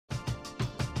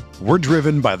We're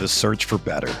driven by the search for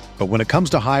better. But when it comes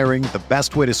to hiring, the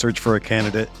best way to search for a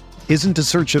candidate isn't to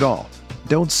search at all.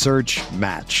 Don't search,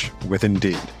 match with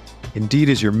Indeed. Indeed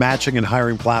is your matching and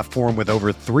hiring platform with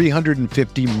over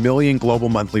 350 million global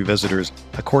monthly visitors,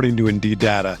 according to Indeed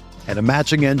data, and a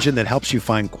matching engine that helps you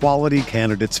find quality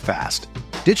candidates fast.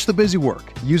 Ditch the busy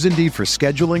work. Use Indeed for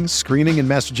scheduling, screening, and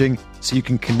messaging so you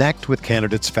can connect with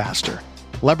candidates faster.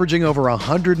 Leveraging over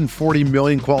 140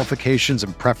 million qualifications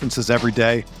and preferences every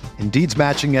day, Indeed's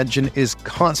matching engine is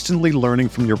constantly learning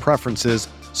from your preferences,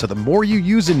 so the more you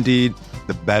use Indeed,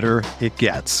 the better it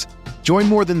gets. Join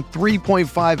more than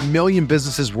 3.5 million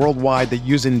businesses worldwide that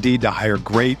use Indeed to hire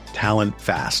great talent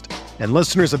fast. And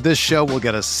listeners of this show will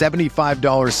get a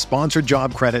 $75 sponsored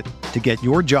job credit to get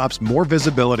your jobs more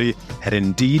visibility at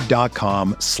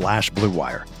Indeed.com/Blue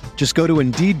Wire. Just go to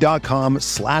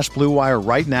Indeed.com/Blue Wire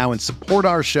right now and support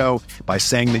our show by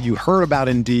saying that you heard about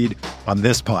Indeed on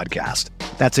this podcast.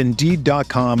 That's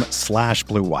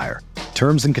Indeed.com/Blue Wire.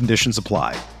 Terms and conditions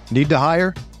apply. Need to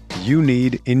hire? You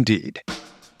need Indeed.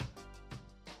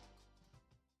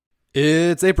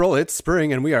 It's April, it's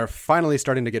spring, and we are finally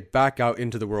starting to get back out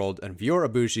into the world, and if your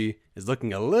Ibushi is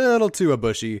looking a little too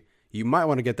abushy, you might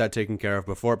want to get that taken care of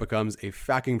before it becomes a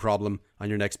fucking problem on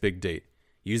your next big date.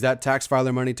 Use that tax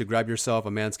filer money to grab yourself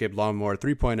a Manscaped Lawnmower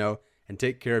 3.0 and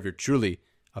take care of your truly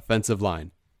offensive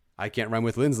line. I can't rhyme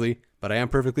with Lindsley, but I am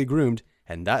perfectly groomed,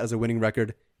 and that is a winning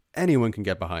record anyone can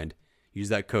get behind. Use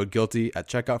that code GUILTY at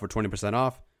checkout for 20%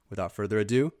 off. Without further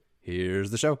ado,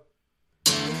 here's the show.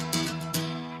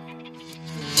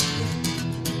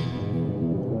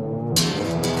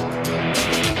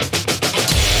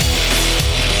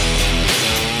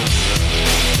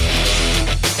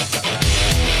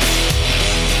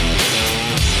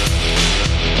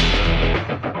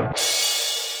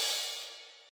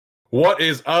 What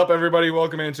is up, everybody?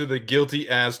 Welcome into the Guilty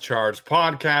as Charged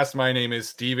podcast. My name is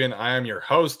Steven. I am your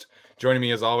host. Joining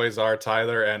me, as always, are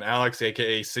Tyler and Alex,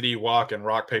 a.k.a. City Walk and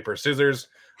Rock, Paper, Scissors.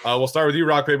 We'll start with you,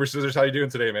 Rock, Paper, Scissors. How you doing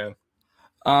today, man?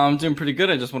 I'm doing pretty good.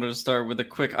 I just wanted to start with a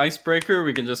quick icebreaker.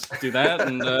 We can just do that.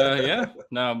 And I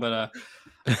don't know.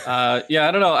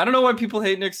 I don't know why people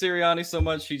hate Nick Sirianni so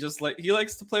much. He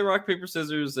likes to play rock, paper,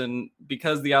 scissors. And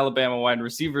because the Alabama wide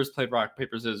receivers played rock,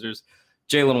 paper, scissors,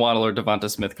 Jalen Waddle or Devonta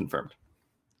Smith confirmed.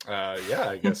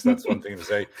 I guess that's one thing to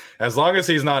say. As long as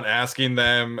he's not asking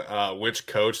them which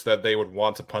coach that they would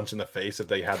want to punch in the face if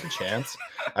they had the chance,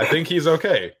 I think he's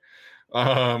okay.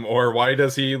 Or why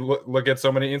does he look at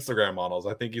so many Instagram models?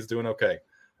 I think he's doing okay.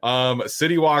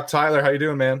 City Walk, Tyler, how you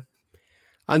doing, man?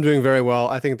 I'm doing very well.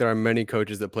 I think there are many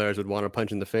coaches that players would want to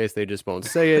punch in the face. They just won't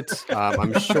say it.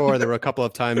 I'm sure there were a couple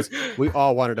of times we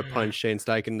all wanted to punch Shane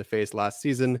Steichen in the face last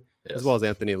season, yes, as well as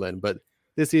Anthony Lynn. But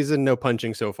this season, no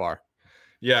punching so far.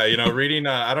 Yeah, reading,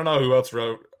 I don't know who else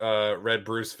read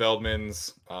Bruce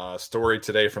Feldman's story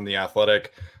today from The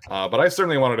Athletic, but I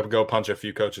certainly wanted to go punch a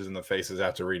few coaches in the faces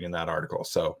after reading that article.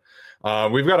 So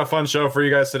we've got a fun show for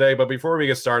you guys today. But before we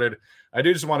get started, I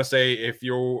do just want to say, if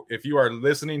you are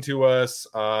listening to us,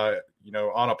 on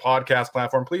a podcast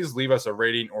platform, please leave us a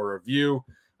rating or review.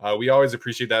 We always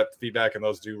appreciate that feedback, and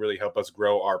those do really help us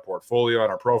grow our portfolio and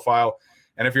our profile.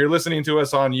 And if you're listening to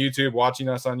us on YouTube, watching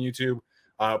us on YouTube,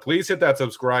 please hit that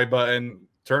subscribe button,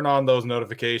 turn on those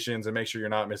notifications, and make sure you're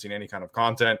not missing any kind of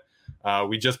content.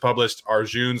 We just published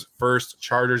Arjun's first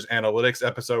Chargers Analytics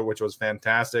episode, which was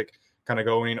fantastic, kind of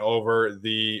going over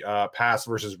the pass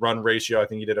versus run ratio. I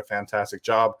think he did a fantastic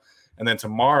job. And then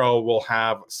tomorrow we'll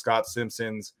have Scott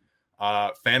Simpson's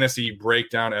fantasy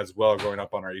breakdown as well going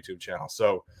up on our YouTube channel.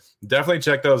 So definitely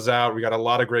check those out. We got a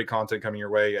lot of great content coming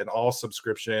your way, and all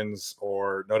subscriptions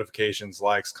or notifications,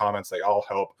 likes, comments, they all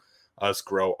help us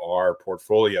grow our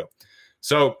portfolio.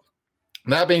 So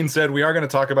that being said, we are going to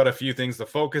talk about a few things. The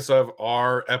focus of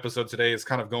our episode today is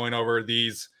kind of going over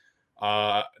these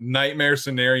nightmare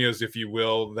scenarios, if you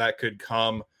will, that could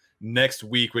come next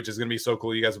week, which is going to be so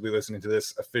cool. You guys will be listening to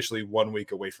this officially 1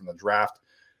 week away from the draft.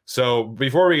 So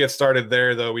before we get started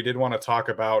there, though, we did want to talk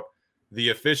about the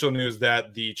official news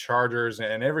that the Chargers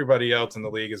and everybody else in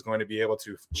the league is going to be able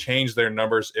to change their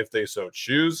numbers if they so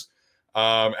choose.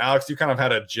 Alex, you kind of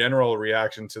had a general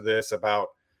reaction to this about,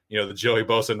 the Joey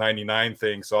Bosa 99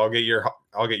 thing. So I'll get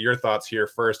your thoughts here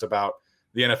first about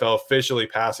the NFL officially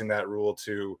passing that rule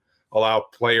to allow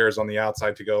players on the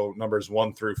outside to go numbers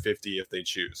 1 through 50 if they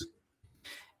choose.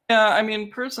 Yeah, I mean,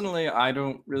 personally, I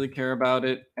don't really care about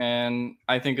it. And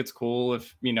I think it's cool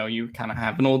if, you kind of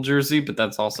have an old jersey, but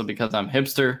that's also because I'm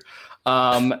hipster.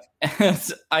 And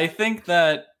I think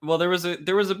that, there was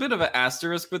a bit of an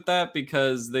asterisk with that,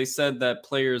 because they said that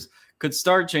players could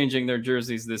start changing their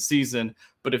jerseys this season,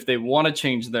 but if they want to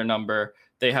change their number,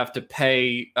 they have to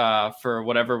pay for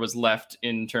whatever was left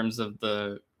in terms of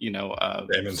the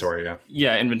the inventory,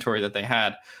 inventory that they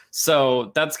had.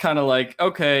 So that's kind of like,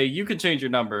 okay, you can change your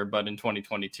number, but in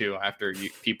 2022, after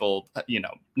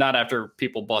not after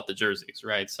people bought the jerseys,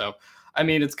 right? So I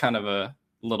mean, it's kind of a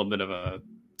little bit of a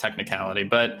technicality,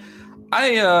 but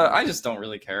I just don't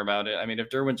really care about it. I mean, if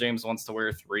Derwin James wants to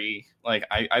wear 3, like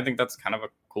I think that's kind of a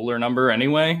cooler number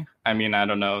anyway. I mean, I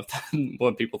don't know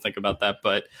what people think about that,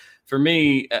 but for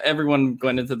me, everyone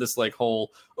went into this like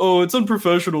whole, oh, it's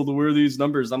unprofessional to wear these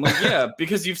numbers. I'm like, yeah,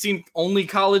 because you've seen only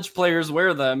college players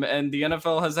wear them, and the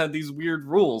NFL has had these weird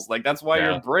rules. Like that's why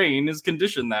your brain is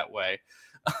conditioned that way.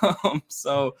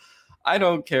 So I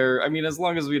don't care. I mean, as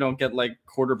long as we don't get like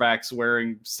quarterbacks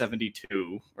wearing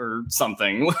 72 or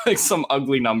something, like some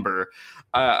ugly number,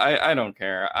 I don't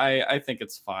care. I think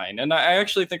it's fine. And I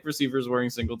actually think receivers wearing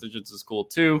single digits is cool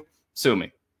too. Sue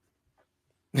me.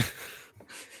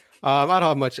 I don't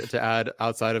have much to add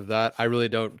outside of that. I really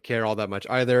don't care all that much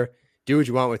either. Do what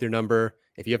you want with your number.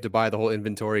 If you have to buy the whole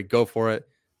inventory, go for it.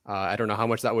 I don't know how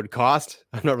much that would cost.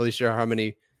 I'm not really sure how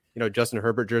many, Justin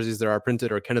Herbert jerseys there are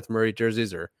printed, or Kenneth Murray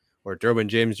jerseys, or Derwin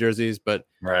James jerseys, but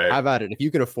have at it. If you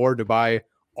can afford to buy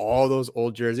all those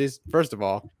old jerseys, first of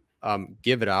all,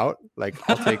 give it out. Like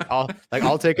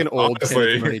I'll take an old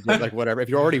Kenneth Murray, like whatever. If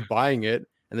you're already buying it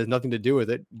and there's nothing to do with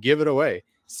it, give it away,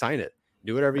 sign it,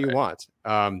 do whatever you want.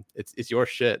 It's your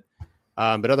shit.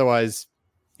 But otherwise,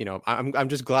 I'm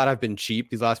just glad I've been cheap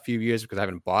these last few years, because I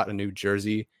haven't bought a new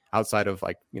jersey outside of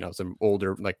some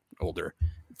older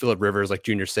Phillip Rivers, like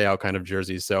Junior Seau kind of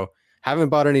jerseys. So haven't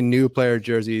bought any new player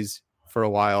jerseys for a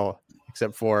while,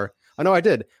 except for, I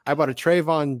did. I bought a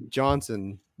Trayvon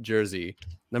Johnson jersey,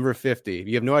 number 50. If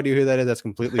you have no idea who that is, that's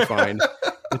completely fine.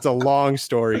 It's a long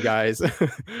story, guys.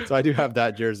 So I do have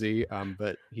that jersey,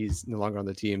 but he's no longer on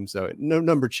the team. So no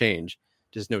number change,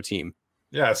 just no team.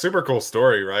 Yeah, super cool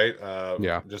story, right?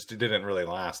 Just it didn't really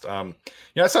last. I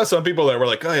saw some people that were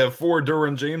like, I have 4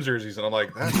 Derwin James jerseys, and I'm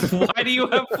like, why do you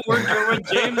have 4 Derwin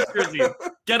James jerseys?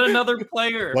 Get another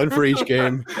player. One for each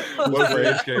game. One for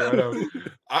each game. I know.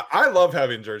 I love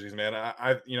having jerseys, man.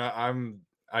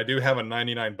 I do have a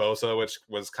 99 Bosa, which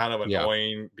was kind of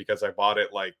annoying because I bought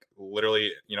it like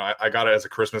literally, I got it as a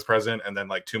Christmas present. And then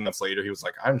like 2 months later, he was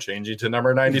like, I'm changing to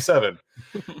number 97.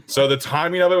 So the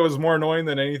timing of it was more annoying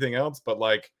than anything else. But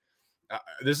like,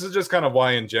 this is just kind of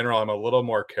why in general, I'm a little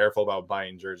more careful about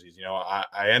buying jerseys.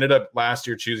 I ended up last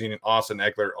year choosing Austin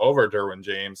Ekeler over Derwin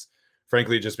James,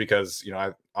 frankly, just because,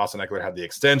 Austin Ekeler had the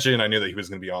extension. I knew that he was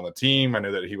going to be on the team. I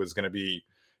knew that he was going to be,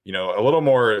 a little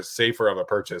more safer of a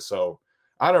purchase. So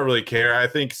I don't really care. I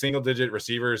think single-digit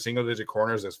receivers, single-digit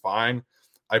corners is fine.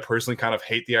 I personally kind of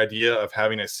hate the idea of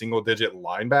having a single-digit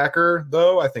linebacker,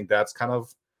 though. I think that's kind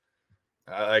of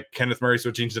like Kenneth Murray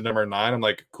switching to number 9. I'm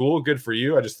like, cool, good for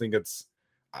you. I just think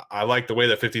I like the way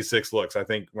that 56 looks. I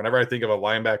think whenever I think of a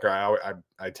linebacker,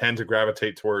 I tend to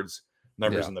gravitate towards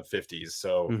numbers in the 50s.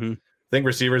 So I think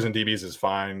receivers and DBs is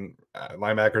fine.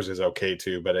 Linebackers is okay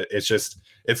too, but it's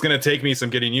going to take me some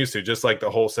getting used to, just like the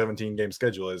whole 17-game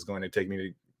schedule is going to take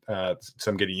me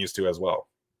some getting used to as well.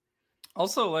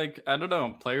 Also, like, I don't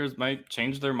know, players might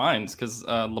change their minds, because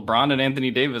LeBron and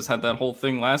Anthony Davis had that whole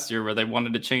thing last year where they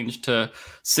wanted to change to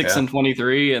 6 and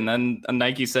 23, and then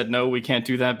Nike said, no, we can't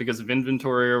do that because of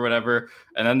inventory or whatever,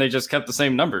 and then they just kept the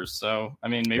same numbers. So, I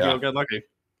mean, maybe I'll get lucky.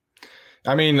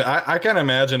 I mean, I can't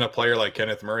imagine a player like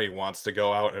Kenneth Murray wants to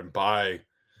go out and buy,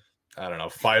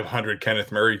 500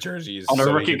 Kenneth Murray jerseys on a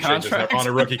rookie contract. On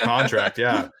a rookie contract,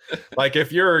 yeah. Like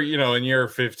if you're, in year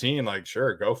 15, like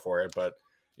sure, go for it. But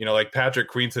like Patrick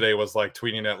Queen today was like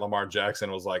tweeting at Lamar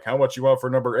Jackson, was like, "How much you want for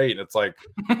number 8?" And it's like,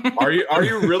 are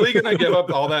you really going to give up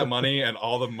all that money and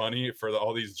all the money for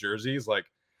all these jerseys? Like,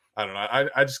 I don't know.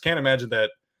 I just can't imagine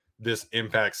that this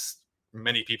impacts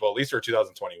many people, at least for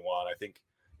 2021. I think.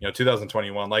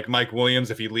 2021, like Mike Williams,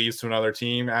 if he leaves to another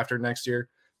team after next year,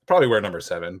 probably wear number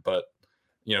 7. But,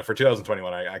 for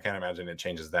 2021, I can't imagine it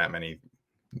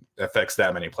affects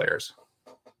that many players.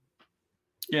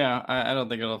 Yeah, I don't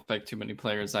think it'll affect too many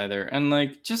players either. And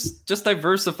like, just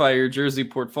diversify your jersey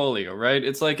portfolio, right?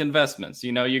 It's like investments.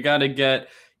 You got to get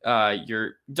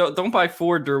don't buy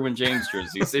 4 Derwin James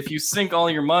jerseys. If you sink all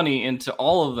your money into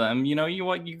all of them, you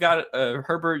got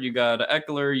Herbert, you got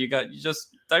Ekeler, you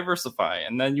just diversify,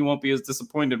 and then you won't be as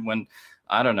disappointed when,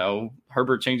 I don't know,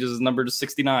 Herbert changes his number to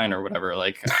 69 or whatever.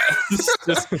 Like,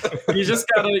 you just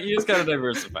gotta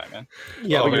diversify, man.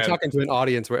 Yeah, but you're talking to an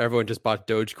audience where everyone just bought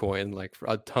Dogecoin like for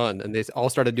a ton, and they all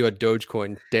started to do a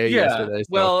Dogecoin day yesterday. So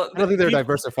well, I don't think they're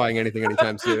diversifying anything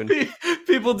anytime soon.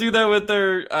 People do that with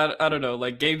their, I don't know,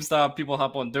 like GameStop. People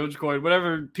hop on Dogecoin,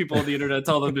 whatever people on the internet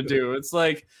tell them to do. It's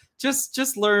like,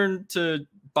 just learn to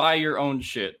buy your own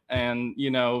shit and,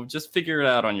 just figure it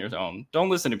out on your own. Don't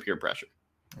listen to peer pressure.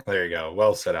 There you go.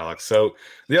 Well said, Alex. So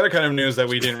the other kind of news that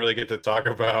we didn't really get to talk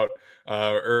about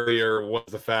earlier was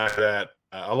the fact that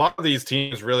a lot of these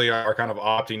teams really are kind of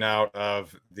opting out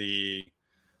of the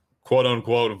quote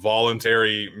unquote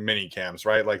voluntary mini camps,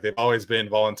 right? Like they've always been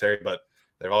voluntary, but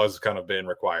they've always kind of been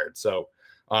required. So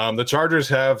the Chargers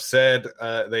have said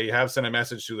they have sent a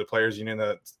message to the players union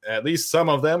that at least some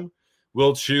of them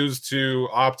will choose to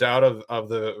opt out of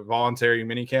the voluntary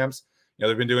mini camps.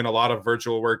 They've been doing a lot of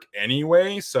virtual work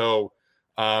anyway. So,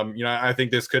 I think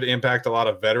this could impact a lot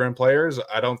of veteran players.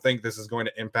 I don't think this is going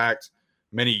to impact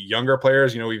many younger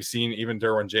players. We've seen even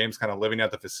Derwin James kind of living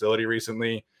at the facility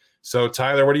recently. So,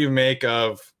 Tyler, what do you make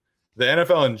of the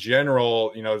NFL in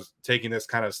general, taking this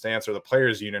kind of stance, or the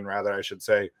players union, rather, I should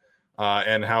say,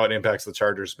 and how it impacts the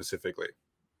Chargers specifically?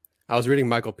 I was reading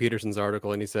Michael Peterson's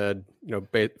article, and he said,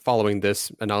 following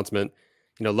this announcement,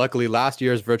 luckily last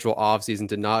year's virtual offseason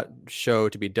did not show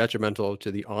to be detrimental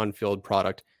to the on-field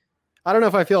product. I don't know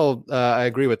if I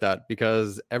agree with that,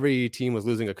 because every team was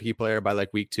losing a key player by like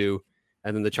week 2,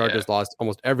 and then the Chargers lost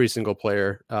almost every single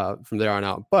player from there on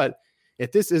out. But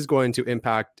if this is going to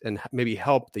impact and maybe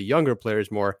help the younger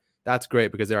players more, that's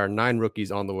great, because there are 9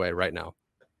 rookies on the way right now.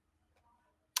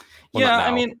 Well, yeah,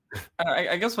 I mean,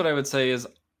 I guess what I would say is,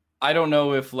 I don't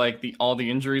know if like all the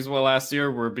injuries last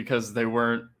year were because they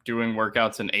weren't doing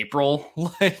workouts in April.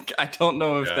 Like, I don't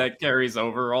know if that carries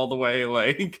over all the way.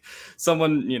 Like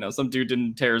someone, some dude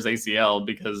didn't tear his ACL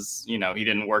because, he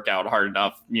didn't work out hard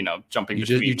enough, jumping.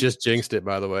 You just jinxed it,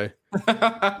 by the way.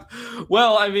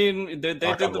 Well, I mean, they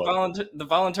did the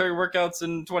voluntary workouts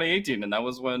in 2018, and that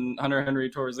was when Hunter Henry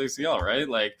tore his ACL, right?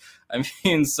 Like, I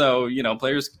mean, so,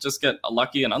 players just get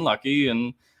lucky and unlucky,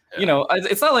 and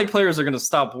it's not like players are going to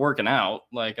stop working out.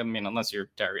 Like, I mean, unless you're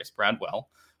Darius Bradwell,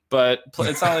 but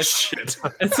it's not like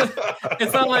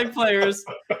it's not like players.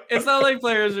 It's not like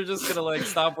players are just going to like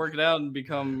stop working out and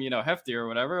become, hefty or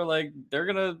whatever. Like, they're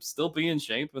going to still be in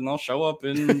shape, and they'll show up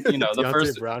in, the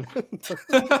first Brown.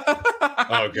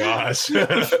 Oh gosh.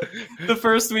 the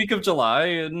first week of July,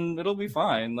 and it'll be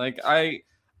fine. Like,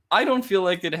 I don't feel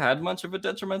like it had much of a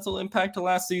detrimental impact to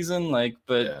last season. Like,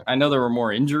 but I know there were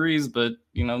more injuries, but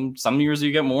some years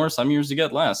you get more, some years you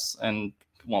get less. And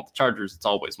the Chargers, it's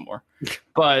always more.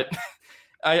 But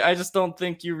I just don't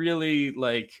think you really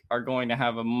are going to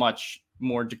have a much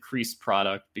more decreased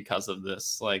product because of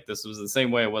this. Like, this was the same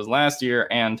way it was last year.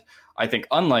 And I think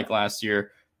unlike last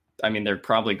year, I mean, they're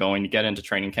probably going to get into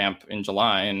training camp in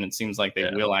July, and it seems like they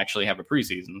will actually have a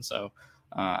preseason. So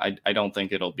I don't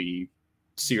think it'll be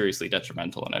seriously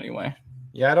detrimental in any way.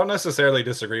 Yeah, I don't necessarily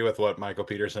disagree with what Michael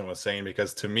Peterson was saying,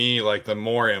 because to me, the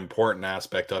more important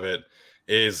aspect of it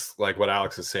is what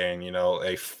Alex is saying,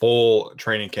 a full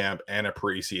training camp and a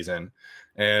preseason.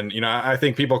 And, I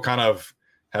think people kind of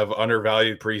have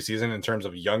undervalued preseason in terms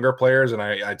of younger players. And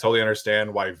I totally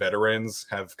understand why veterans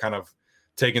have kind of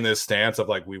taken this stance of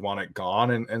we want it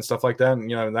gone and stuff like that.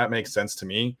 And, that makes sense to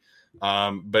me.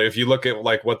 But if you look at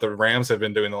what the Rams have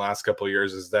been doing the last couple of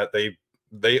years, is that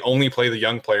they only play the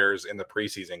young players in the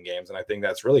preseason games. And I think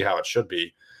that's really how it should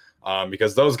be,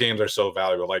 because those games are so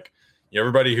valuable.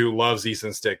 Everybody who loves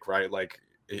Easton Stick, right?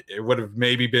 It would have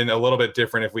maybe been a little bit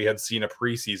different if we had seen a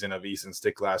preseason of Easton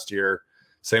Stick last year.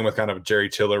 Same with kind of Jerry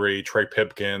Tillery, Trey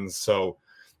Pipkins. So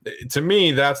to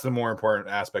me, that's the more important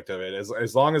aspect of it.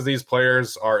 As long as these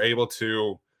players are able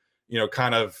to,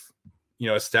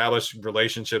 establish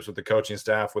relationships with the coaching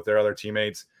staff, with their other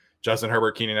teammates. Justin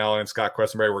Herbert, Keenan Allen, and Scott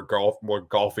Questenberry were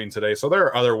golfing today. So there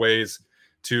are other ways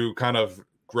to kind of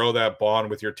grow that bond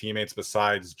with your teammates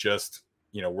besides just,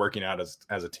 working out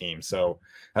as a team. So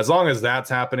as long as that's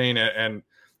happening, and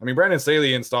I mean, Brandon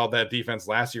Staley installed that defense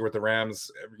last year with the Rams,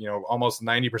 almost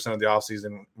 90% of the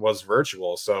offseason was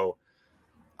virtual. So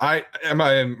I'm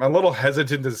a little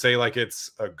hesitant to say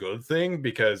it's a good thing,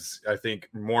 because I think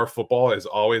more football is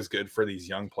always good for these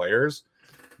young players.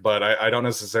 But I don't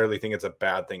necessarily think it's a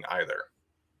bad thing either.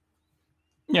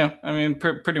 Yeah, I mean,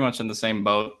 pretty much in the same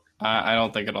boat. I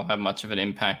don't think it'll have much of an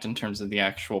impact in terms of the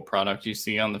actual product you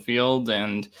see on the field.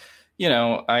 And,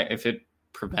 if it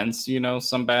prevents,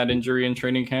 some bad injury in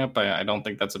training camp, I don't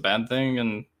think that's a bad thing.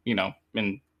 And,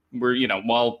 we're,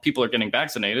 while people are getting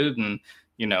vaccinated and,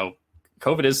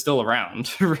 COVID is still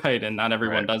around, right? And not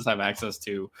everyone does have access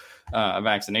to a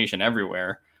vaccination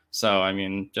everywhere. So, I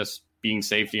mean, just being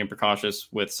safety and precautious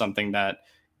with something that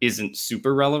isn't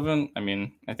super relevant. I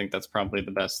mean, I think that's probably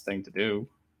the best thing to do.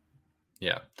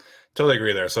 Yeah, totally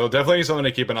agree there. So definitely something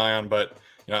to keep an eye on, but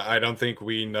I don't think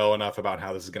we know enough about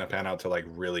how this is going to pan out to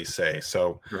really say.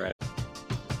 So right.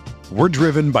 We're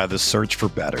driven by the search for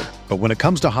better. But when it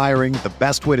comes to hiring, the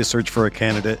best way to search for a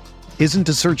candidate isn't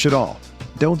to search at all.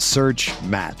 Don't search,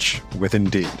 match with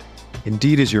Indeed.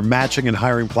 Indeed is your matching and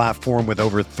hiring platform with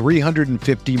over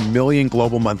 350 million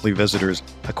global monthly visitors,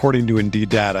 according to Indeed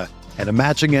data, and a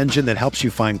matching engine that helps you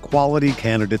find quality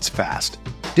candidates fast.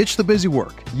 Ditch the busy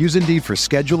work. Use Indeed for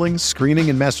scheduling, screening,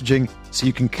 and messaging so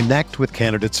you can connect with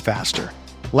candidates faster.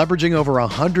 Leveraging over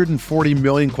 140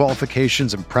 million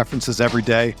qualifications and preferences every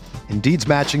day, Indeed's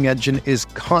matching engine is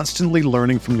constantly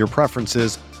learning from your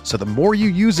preferences, so the more you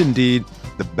use Indeed,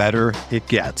 the better it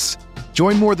gets.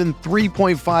 Join more than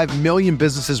 3.5 million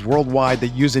businesses worldwide that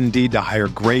use Indeed to hire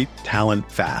great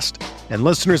talent fast. And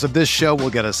listeners of this show will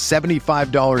get a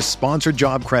 $75 sponsored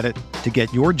job credit to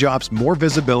get your jobs more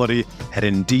visibility at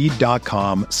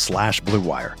Indeed.com/Blue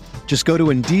Wire. Just go to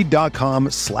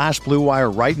Indeed.com/Blue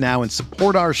Wire right now and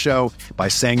support our show by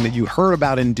saying that you heard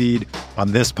about Indeed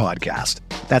on this podcast.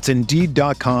 That's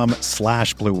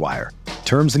Indeed.com/Blue Wire.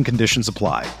 Terms and conditions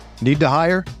apply. Need to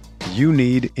hire? You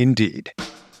need Indeed.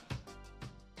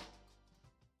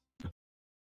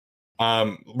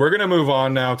 We're going to move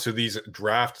on now to these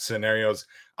draft scenarios.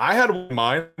 I had one in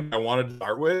mind I wanted to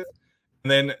start with,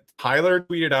 and then Tyler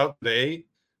tweeted out today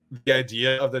the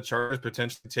idea of the Chargers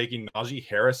potentially taking Najee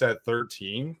Harris at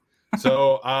 13.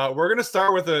 So we're going to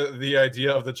start with the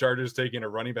idea of the Chargers taking a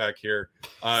running back here.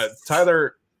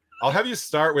 Tyler, I'll have you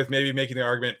start with maybe making the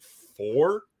argument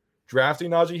for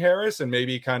drafting Najee Harris and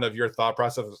maybe kind of your thought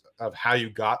process of how you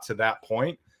got to that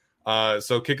point.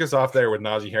 So kick us off there with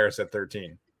Najee Harris at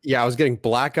 13. Yeah, I was getting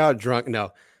blackout drunk.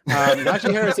 No.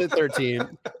 Najee Harris at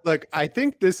 13. Look, I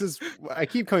think I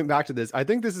keep coming back to this. I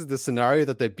think this is the scenario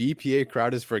that the BPA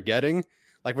crowd is forgetting.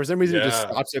 Like, for some reason, it just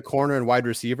stops at corner and wide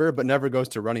receiver, but never goes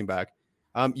to running back.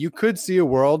 You could see a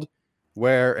world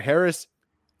where Harris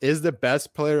is the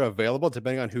best player available,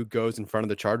 depending on who goes in front of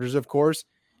the Chargers, of course.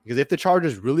 Because if the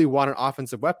Chargers really want an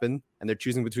offensive weapon and they're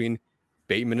choosing between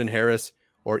Bateman and Harris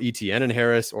or ETN and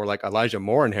Harris or like Elijah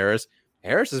Moore and Harris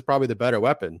is probably the better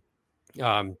weapon.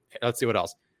 Let's see what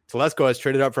else. Telesco has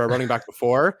traded up for a running back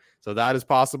before, so that is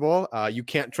possible. You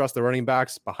can't trust the running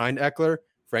backs behind Eckler.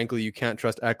 Frankly, you can't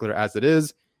trust Eckler as it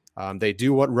is. They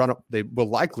will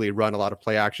likely run a lot of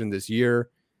play action this year.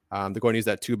 They're going to use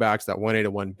that two backs, that 1A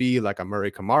to 1B, like a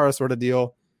Murray Kamara sort of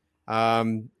deal.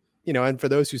 And for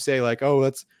those who say like, oh,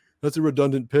 that's a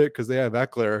redundant pick because they have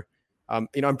Eckler.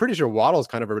 I'm pretty sure Waddle's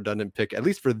kind of a redundant pick, at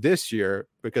least for this year,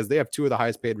 because they have two of the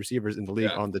highest paid receivers in the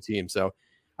league on the team. So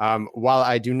while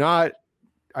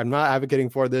I'm not advocating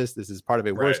for this is part of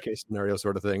a worst case scenario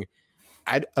sort of thing.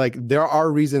 There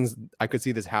are reasons I could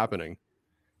see this happening.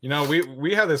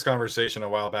 We had this conversation a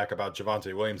while back about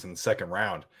Javonte Williams in the second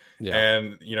round. Yeah.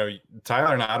 And,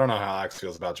 Tyler and I don't know how Alex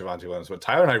feels about Javonte Williams, but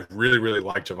Tyler and I really, really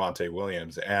like Javonte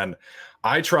Williams. And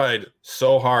I tried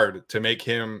so hard to make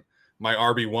him my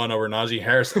RB1 over Najee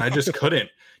Harris, and I just couldn't.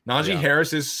 Najee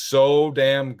Harris is so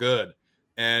damn good.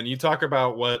 And you talk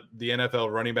about what the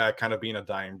NFL running back kind of being a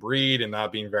dying breed and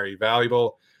not being very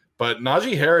valuable. But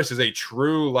Najee Harris is a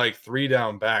true,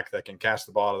 3-down back that can catch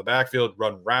the ball out of the backfield,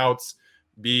 run routes,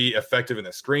 be effective in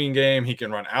the screen game. He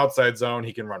can run outside zone.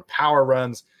 He can run power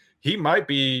runs. He might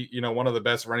be, one of the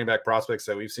best running back prospects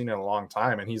that we've seen in a long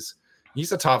time. And he's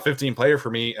a top 15 player for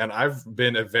me. And I've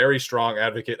been a very strong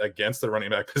advocate against the running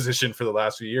back position for the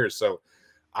last few years. So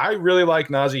I really like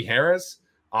Najee Harris.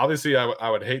 Obviously, I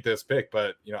would hate this pick,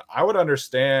 but, I would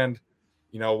understand,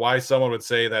 why someone would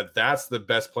say that that's the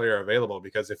best player available.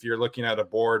 Because if you're looking at a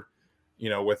board,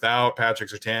 without Patrick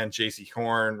Surtain, J.C.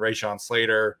 Horn, Rashawn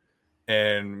Slater,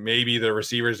 and maybe the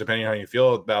receivers, depending on how you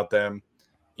feel about them,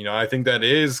 I think that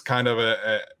is kind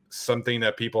of something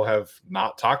that people have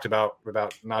not talked about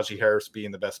Najee Harris being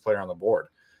the best player on the board.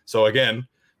 So again,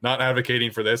 not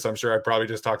advocating for this. I'm sure I probably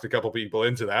just talked a couple people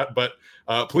into that, but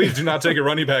please do not take a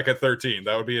running back at 13.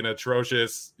 That would be an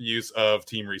atrocious use of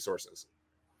team resources.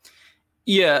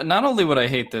 Yeah, not only would I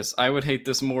hate this, I would hate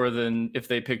this more than if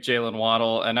they picked Jalen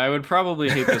Waddle, and I would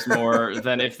probably hate this more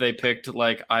than if they picked,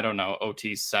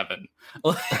 OT7.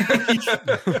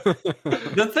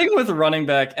 The thing with running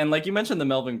back, and you mentioned the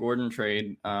Melvin Gordon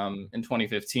trade in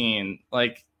 2015,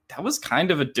 that was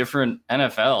kind of a different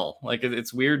NFL.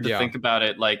 It's weird to think about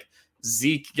it,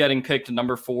 Zeke getting picked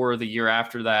number 4 the year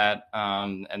after that,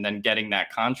 and then getting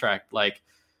that contract,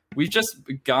 we've just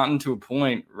gotten to a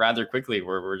point rather quickly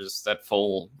where we're just at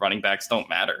full running backs don't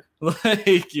matter. That's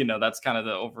kind of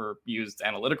the overused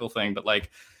analytical thing. But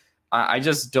I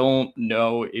just don't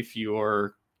know if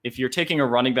you're taking a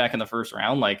running back in the first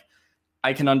round,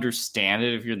 I can understand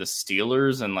it if you're the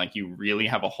Steelers and like you really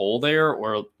have a hole there,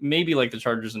 or maybe like the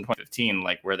Chargers in 2015,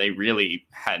 like where they really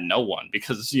had no one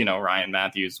because, you know, Ryan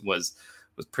Matthews was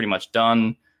pretty much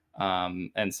done.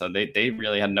 And so they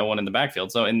really had no one in the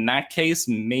backfield. So in that case,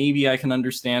 maybe I can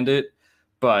understand it.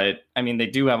 But I mean, they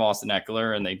do have Austin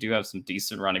Eckler and they do have some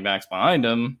decent running backs behind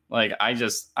him. Like, I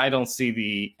don't see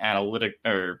the analytic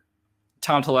or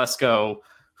Tom Telesco,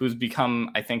 who's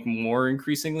become, I think, more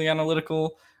increasingly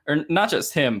analytical, or not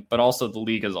just him, but also the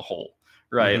league as a whole,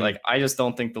 right? Mm-hmm. Like, I just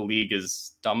don't think the league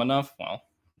is dumb enough. Well,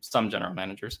 some general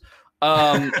managers.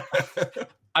 I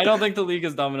don't think the league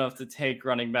is dumb enough to take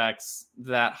running backs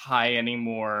that high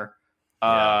anymore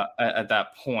at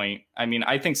that point. I mean,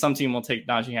 I think some team will take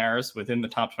Najee Harris within the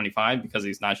top 25 because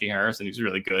he's Najee Harris and he's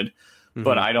really good. Mm-hmm.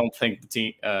 But I don't think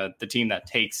the team that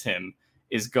takes him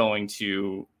is going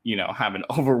to, you know, have an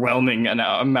overwhelming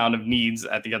amount of needs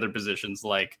at the other positions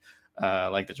like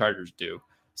the Chargers do.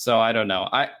 So I don't know.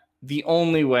 The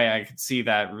only way I could see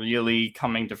that really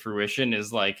coming to fruition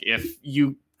is like if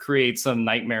you create some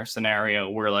nightmare scenario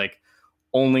where like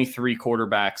only 3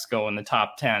 quarterbacks go in the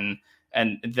top 10,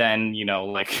 and then, you know,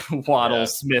 like Waddle,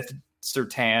 Smith,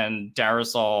 Surtain,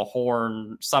 Darisaw,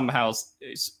 Horn somehow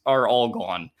are all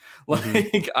gone.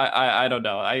 Like, I don't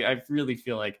know. I really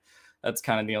feel like that's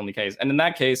kind of the only case. And in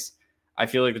that case, I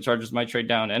feel like the Chargers might trade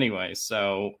down anyway.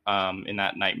 So in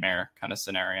that nightmare kind of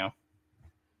scenario.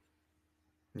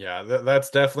 Yeah, that's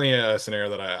definitely a scenario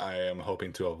that I am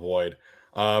hoping to avoid.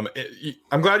 I'm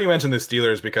glad you mentioned the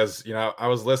Steelers because, you know, I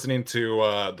was listening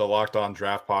to the Locked On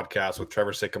Draft podcast with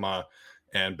Trevor Sikkema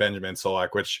and Benjamin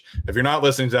Solak, which if you're not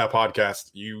listening to that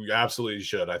podcast, you absolutely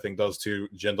should. I think those two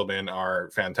gentlemen are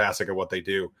fantastic at what they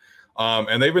do.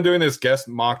 And they've been doing this guest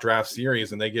mock draft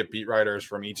series, and they get beat writers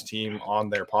from each team on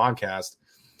their podcast.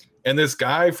 And this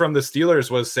guy from the Steelers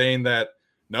was saying that,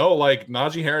 no, like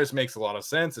Najee Harris makes a lot of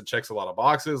sense. It checks a lot of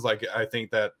boxes. Like, I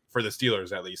think that for the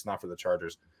Steelers, at least, not for the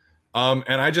Chargers. And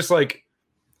I just like,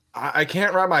 I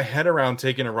can't wrap my head around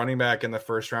taking a running back in the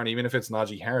first round, even if it's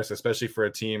Najee Harris, especially for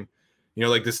a team, you know,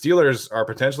 like the Steelers are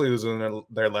potentially losing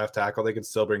their left tackle. They could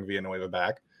still bring Villanueva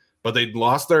back, but they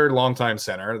lost their longtime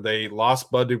center. They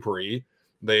lost Bud Dupree.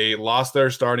 They lost their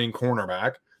starting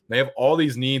cornerback. They have all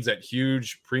these needs at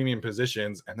huge premium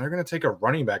positions, and they're going to take a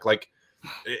running back. Like,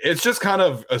 it's just kind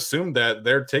of assumed that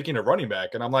they're taking a running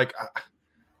back. And I'm like,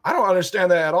 I don't understand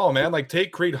that at all, man. Like,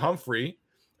 take Creed Humphrey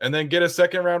and then get a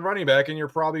second round running back, and you're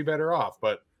probably better off.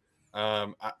 But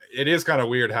it is kind of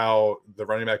weird how the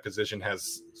running back position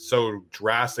has so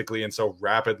drastically and so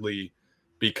rapidly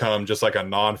become just like a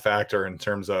non-factor in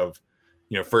terms of,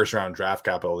 you know, first round draft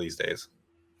capital these days.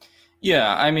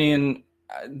 Yeah. I mean,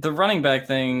 the running back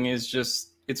thing is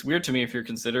just, it's weird to me if you're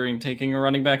considering taking a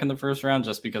running back in the first round,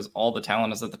 just because all the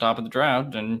talent is at the top of the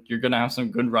draft and you're going to have some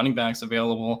good running backs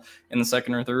available in the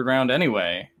second or third round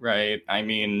anyway. Right. I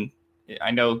mean,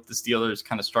 I know the Steelers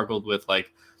kind of struggled with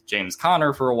like James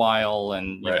Conner for a while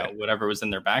and you know, whatever was in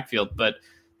their backfield, but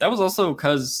that was also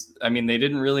because, I mean, they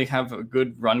didn't really have a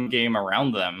good run game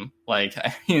around them. Like,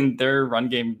 I mean, their run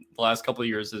game the last couple of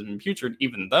years has been putrid,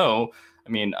 even though, I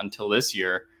mean, until this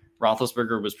year,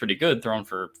 Roethlisberger was pretty good, throwing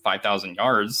for 5,000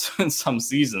 yards in some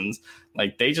seasons.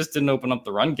 Like, they just didn't open up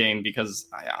the run game because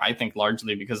I think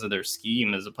largely because of their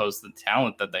scheme as opposed to the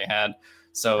talent that they had.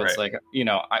 So it's like, you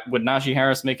know, would Najee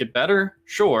Harris make it better?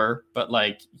 Sure. But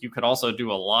like, you could also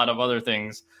do a lot of other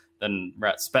things than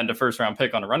spend a first round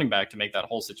pick on a running back to make that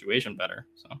whole situation better.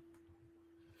 So,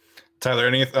 Tyler,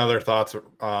 any other thoughts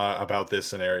about this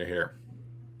scenario here?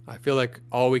 I feel like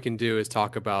all we can do is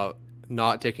talk about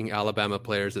not taking Alabama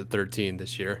players at 13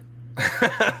 this year.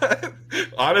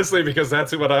 Honestly, because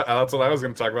that's what I was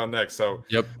going to talk about next. So,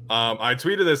 I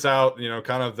tweeted this out, you know,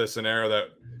 kind of the scenario that,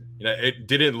 you know, it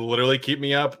didn't literally keep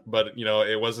me up, but, you know,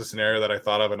 it was a scenario that I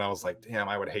thought of and I was like, damn,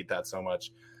 I would hate that so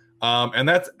much. And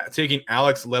that's taking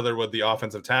Alex Leatherwood, the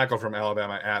offensive tackle from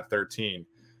Alabama, at 13.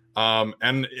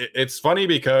 And it's funny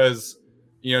because,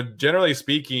 you know, generally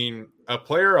speaking, a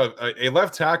player of a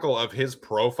left tackle of his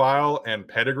profile and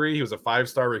pedigree, he was a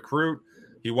 5-star recruit.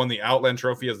 He won the Outland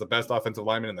Trophy as the best offensive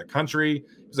lineman in the country.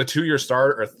 He was a 2-year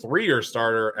starter or 3-year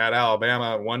starter at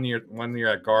Alabama, 1 year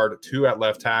at guard, 2 at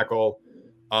left tackle.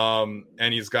 And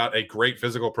he's got a great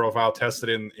physical profile, tested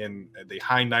in the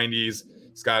high 90s.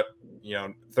 He's got, you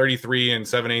know, 33 and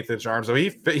 7/8 inch arms. So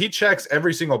he checks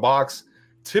every single box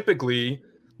typically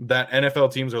that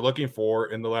NFL teams are looking for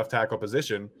in the left tackle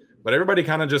position. But everybody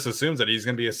kind of just assumes that he's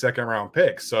going to be a second round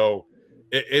pick. So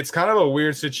it's kind of a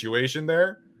weird situation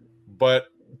there. But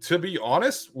to be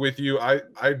honest with you, I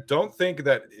don't think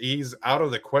that he's out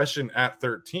of the question at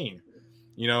 13.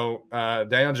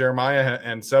 Daniel Jeremiah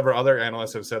and several other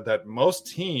analysts have said that most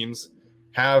teams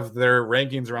have their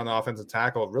rankings around the offensive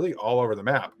tackle really all over the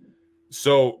map.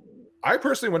 So I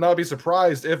personally would not be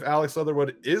surprised if Alex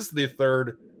Leatherwood is the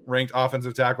third ranked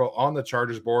offensive tackle on the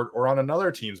Chargers board or on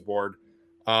another team's board.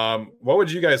 What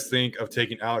would you guys think of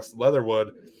taking Alex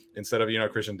Leatherwood instead of,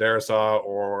 Christian Darrisaw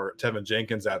or Tevin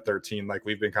Jenkins at 13, like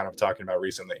we've been kind of talking about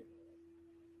recently?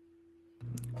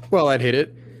 Well, I'd hate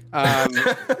it.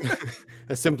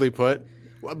 Simply put,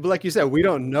 but like you said, we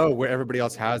don't know where everybody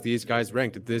else has these guys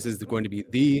ranked. This is going to be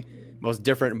the most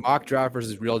different mock draft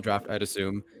versus real draft, I'd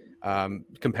assume,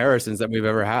 comparisons that we've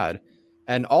ever had.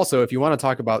 And also, if you want to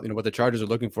talk about, what the Chargers are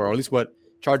looking for, or at least what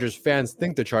Chargers fans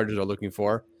think the Chargers are looking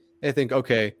for, they think,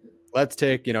 okay, let's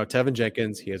take, Tevin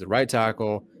Jenkins. He has a right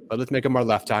tackle, but let's make him our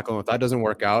left tackle. And if that doesn't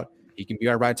work out, he can be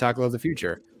our right tackle of the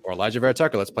future. Or Elijah Vera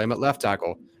Tucker, let's play him at left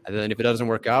tackle. And then if it doesn't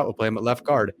work out, we'll play him at left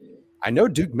guard. I know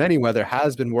Duke Manyweather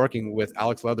has been working with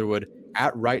Alex Leatherwood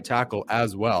at right tackle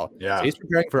as well. Yeah. So he's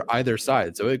preparing for either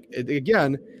side. So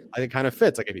again, I think it kind of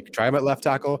fits. Like if you try him at left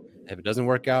tackle, if it doesn't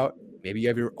work out, maybe you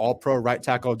have your all-pro right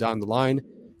tackle down the line.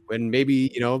 When maybe,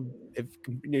 if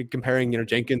comparing,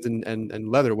 Jenkins and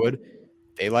Leatherwood,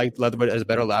 they like Leatherwood as a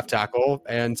better left tackle.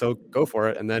 And so go for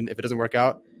it. And then if it doesn't work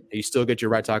out, you still get your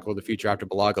right tackle of the future after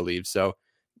Bulaga leaves. So,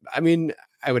 I mean,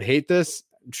 I would hate this.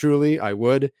 Truly, I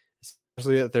would,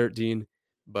 especially at 13.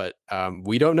 But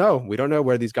we don't know. We don't know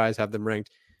where these guys have them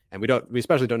ranked. And we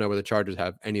especially don't know where the Chargers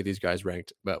have any of these guys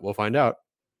ranked. But we'll find out.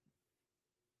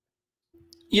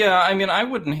 Yeah, I mean, I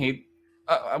wouldn't hate.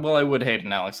 I would hate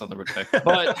an Alex Leatherwood pick,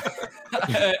 but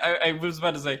I was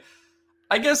about to say,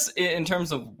 I guess in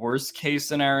terms of worst case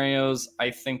scenarios,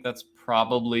 I think that's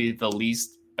probably the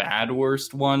least bad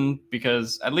worst one,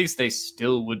 because at least they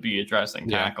still would be addressing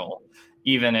tackle,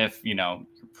 even if, you're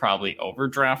probably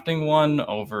overdrafting one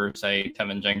over, say,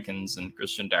 Tevin Jenkins and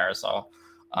Christian Darrisaw.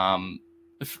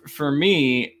 For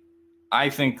me, I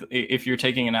think if you're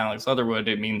taking an Alex Leatherwood,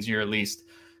 it means you're at least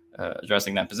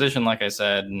addressing that position, like I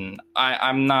said. And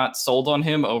I'm not sold on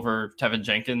him over Tevin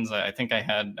Jenkins. I think I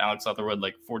had Alex Leatherwood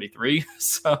like 43.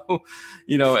 So,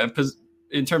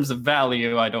 in terms of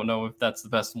value, I don't know if that's the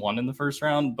best one in the first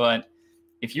round. But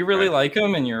if you really like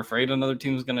him and you're afraid another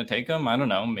team's going to take him, I don't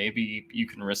know, maybe you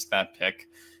can risk that pick.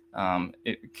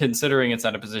 Considering it's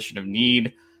at a position of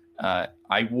need,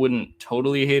 I wouldn't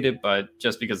totally hate it, but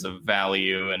just because of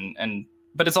value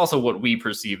but it's also what we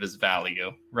perceive as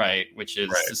value, right? Which is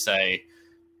to say,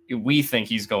 we think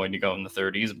he's going to go in the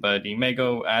 30s, but he may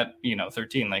go at,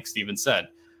 13, like Steven said.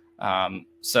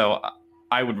 So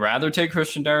I would rather take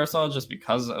Christian Darrisaw just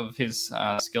because of his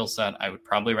skill set. I would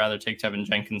probably rather take Tevin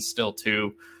Jenkins still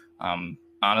too.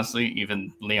 Honestly,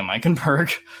 even Liam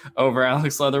Eichenberg over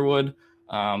Alex Leatherwood.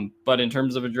 But in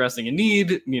terms of addressing a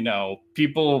need,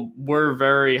 people were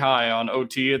very high on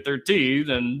OT at 13,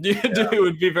 and it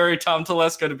would be very Tom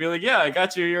Telesco to be like, yeah, I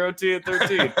got you your OT at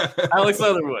 13, Alex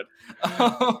Leatherwood.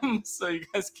 So you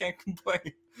guys can't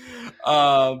complain.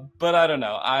 But I don't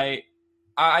know.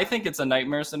 I think it's a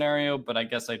nightmare scenario, but I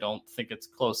guess I don't think it's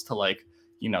close to like,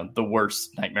 the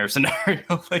worst nightmare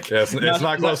scenario. Like, it's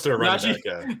not close to a running back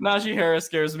yet. Najee Harris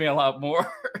scares me a lot more.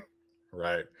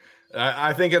 Right.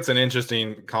 I think it's an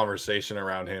interesting conversation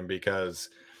around him because,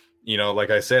 like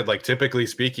I said, like typically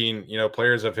speaking,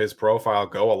 players of his profile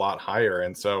go a lot higher.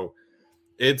 And so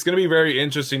it's going to be very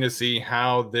interesting to see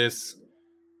how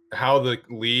the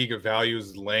league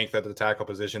values length at the tackle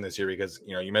position this year, because,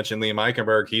 you mentioned Liam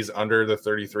Eichenberg, he's under the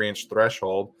 33-inch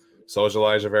threshold. So is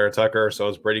Elijah Vera Tucker. So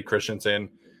is Brady Christensen.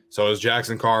 So is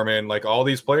Jackson Carman. Like all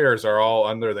these players are all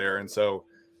under there. And so,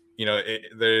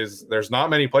 there's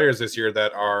not many players this year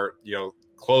that are,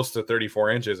 close to 34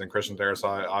 inches, and Christian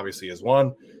Darrisaw obviously is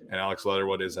one, and Alex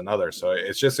Leatherwood is another. So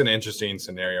it's just an interesting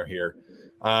scenario here.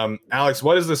 Alex,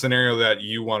 what is the scenario that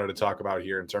you wanted to talk about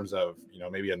here in terms of,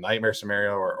 maybe a nightmare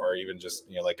scenario or even just,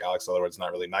 like Alex Leatherwood's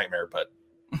not really nightmare, but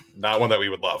not one that we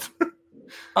would love?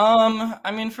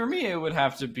 I mean, for me, it would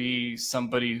have to be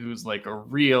somebody who's like a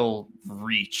real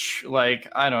reach. Like,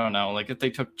 I don't know, like if they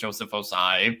took Joseph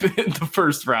Osai in the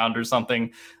first round or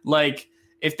something, like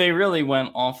if they really went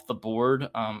off the board.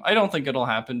 I don't think it'll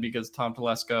happen because Tom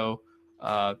Telesco,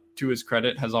 to his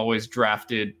credit, has always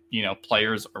drafted,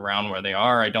 players around where they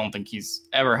are. I don't think he's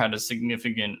ever had a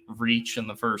significant reach in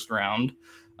the first round.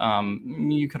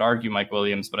 You could argue Mike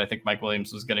Williams, but I think Mike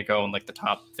Williams was going to go in like the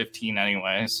top 15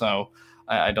 anyway. So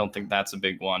I don't think that's a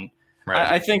big one.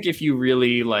 Right. I think if you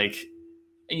really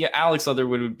Alex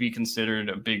Leatherwood would be considered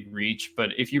a big reach,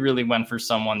 but if you really went for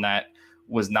someone that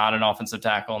was not an offensive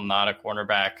tackle, not a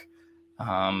cornerback,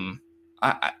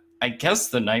 I guess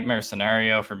the nightmare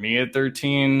scenario for me at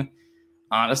 13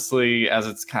 honestly, as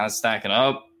it's kind of stacking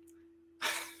up,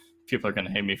 people are going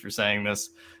to hate me for saying this.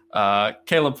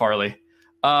 Caleb Farley.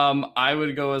 I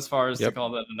would go as far as to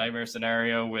call that a nightmare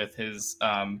scenario with his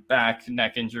back,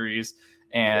 neck injuries.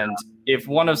 And if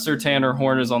one of Surtain or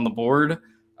Horn is on the board,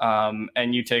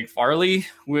 and you take Farley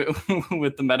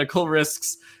with the medical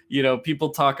risks, people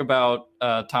talk about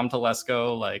Tom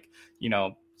Telesco, like,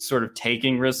 sort of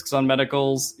taking risks on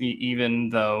medicals, even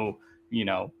though,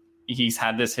 he's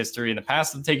had this history in the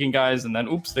past of taking guys and then,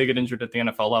 oops, they get injured at the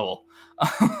NFL level.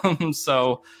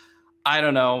 So I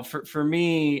don't know. For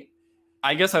me,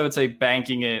 I guess I would say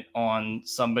banking it on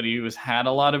somebody who has had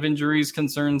a lot of injuries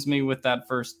concerns me with that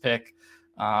first pick.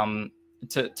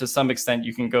 To some extent,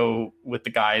 you can go with the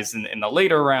guys in the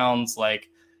later rounds. Like,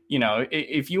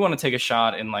 if you want to take a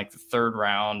shot in like the third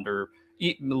round, or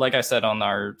like I said on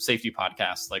our safety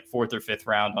podcast, like fourth or fifth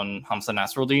round on Hamza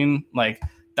Nasruddin, like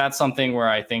that's something where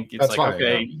I think it's that's like, fine,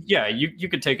 okay, you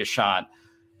could take a shot.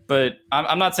 But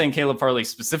I'm not saying Caleb Farley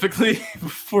specifically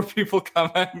before people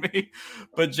come at me,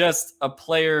 but just a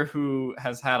player who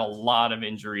has had a lot of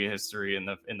injury history in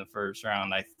the first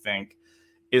round, I think,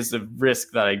 is a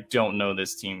risk that I don't know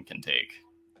this team can take.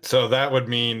 So that would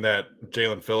mean that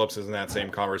Jalen Phillips is in that same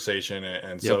conversation,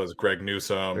 and so is Greg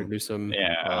Newsome.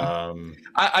 Yeah.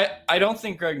 I don't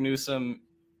think Greg Newsome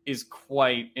is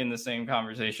quite in the same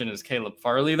conversation as Caleb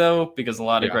Farley, though, because a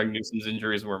lot of Greg Newsome's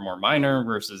injuries were more minor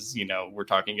versus, we're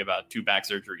talking about 2 back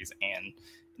surgeries and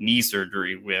knee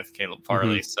surgery with Caleb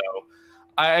Farley. Mm-hmm. So,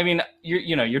 I mean,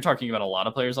 you're talking about a lot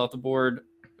of players off the board.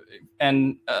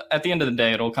 And at the end of the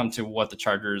day, it'll come to what the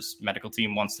Chargers medical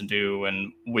team wants to do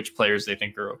and which players they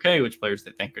think are okay, which players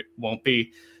they think it won't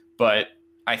be. But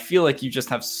I feel like you just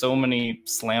have so many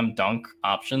slam dunk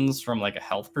options from like a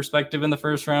health perspective in the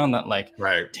first round that like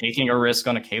taking a risk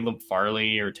on a Caleb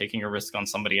Farley or taking a risk on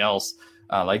somebody else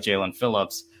like Jalen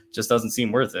Phillips just doesn't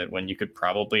seem worth it when you could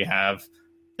probably have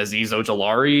Azeez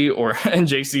Ojulari and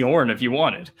JC Horn if you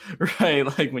wanted, right?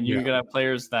 Like when you could have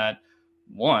players that,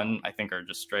 one, I think are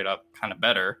just straight up kind of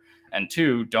better, and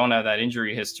 2, don't have that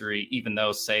injury history, even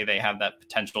though say they have that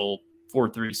potential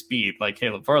 4.3 speed like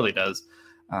Caleb Farley does.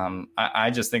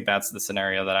 I just think that's the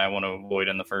scenario that I want to avoid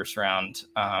in the first round.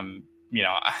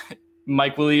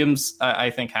 Mike Williams, I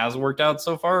think has worked out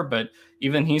so far, but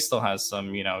even he still has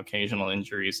some, occasional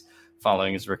injuries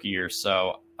following his rookie year.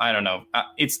 So I don't know.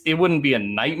 It wouldn't be a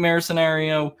nightmare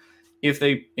scenario if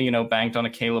they, banked on a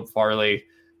Caleb Farley,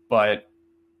 but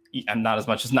and not as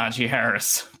much as Najee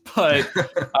Harris. But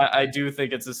I do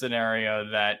think it's a scenario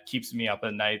that keeps me up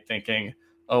at night thinking,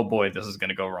 oh boy, this is going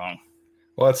to go wrong.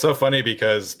 Well, it's so funny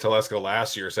because Telesco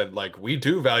last year said, like, we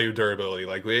do value durability.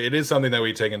 Like, it is something that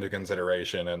we take into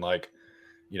consideration. And, like,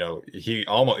 he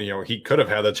almost, he could have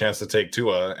had the chance to take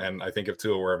Tua. And I think if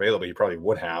Tua were available, he probably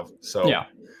would have. So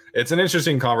it's an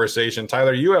interesting conversation.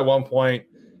 Tyler, you at one point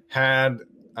had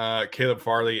Caleb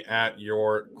Farley at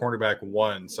your cornerback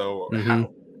 1. So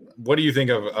what do you think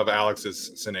of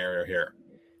Alex's scenario here?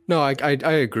 No, I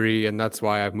agree, and that's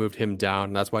why I've moved him down.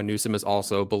 And that's why Newsome is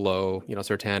also below,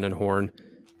 Surtain and Horn,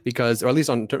 because, or at least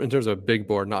in terms of big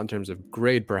board, not in terms of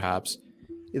grade, perhaps,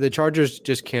 the Chargers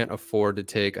just can't afford to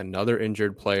take another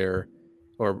injured player,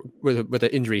 or with an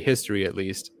injury history at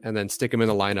least, and then stick him in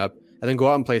the lineup, and then go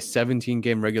out and play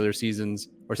 17-game regular seasons,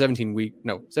 or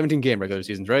 17-game regular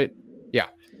seasons, right? Yeah,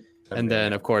 and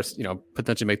then of course,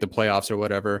 potentially make the playoffs or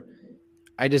whatever.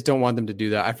 I just don't want them to do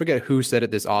that. I forget who said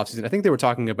it this offseason. I think they were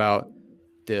talking about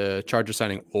the Chargers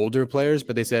signing older players,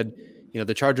 but they said,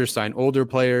 the Chargers sign older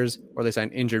players or they sign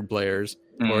injured players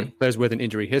or players with an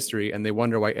injury history, and they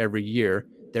wonder why every year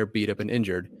they're beat up and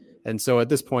injured. And so at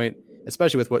this point,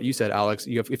 especially with what you said, Alex,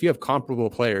 if you have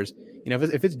comparable players,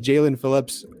 if it's Jalen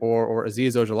Phillips or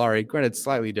Azeez Ojulari, granted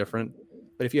slightly different,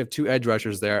 but if you have 2 edge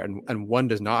rushers there and one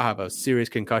does not have a serious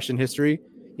concussion history,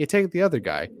 you take the other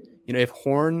guy. If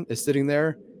Horn is sitting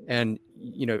there and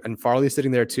Farley is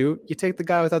sitting there too, you take the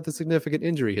guy without the significant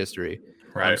injury history.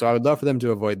 Right. So I would love for them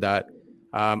to avoid that.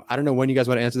 I don't know when you guys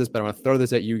want to answer this, but I want to throw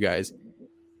this at you guys.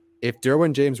 If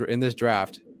Derwin James were in this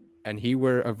draft and he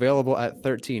were available at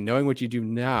 13, knowing what you do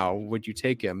now, would you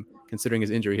take him considering his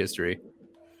injury history?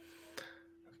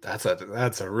 That's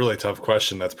a really tough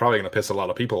question. That's probably going to piss a lot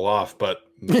of people off, but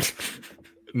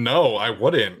no, I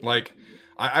wouldn't. Like,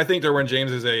 I think Derwin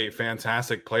James is a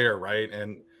fantastic player, right?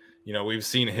 And, we've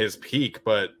seen his peak,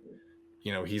 but,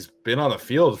 he's been on the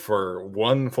field for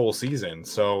 1 full season.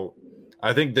 So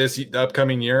I think this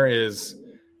upcoming year is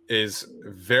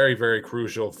very, very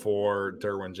crucial for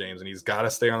Derwin James. And he's got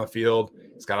to stay on the field.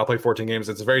 He's got to play 14 games.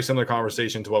 It's a very similar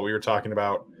conversation to what we were talking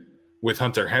about with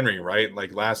Hunter Henry, right?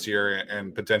 Like last year,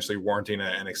 and potentially warranting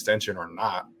an extension or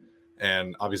not.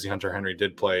 And obviously Hunter Henry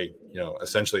did play,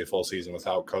 essentially a full season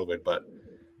without COVID, but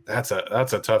that's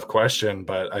a tough question.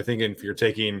 But I think if you're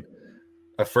taking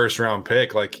a first round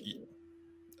pick, like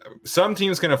some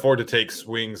teams can afford to take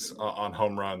swings on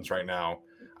home runs right now.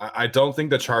 I don't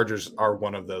think the Chargers are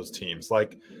one of those teams.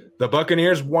 Like the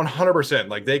Buccaneers, 100%.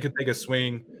 Like they could take a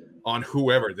swing on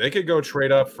whoever. They could go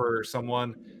trade up for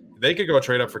someone. They could go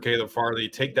trade up for Caleb Farley,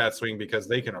 take that swing because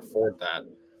they can afford that.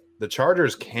 The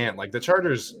Chargers can't. Like the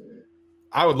Chargers,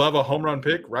 I would love a home run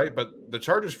pick, right? But the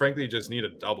Chargers, frankly, just need a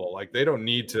double. Like they don't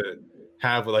need to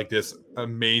have like this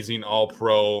amazing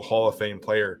all-pro Hall of Fame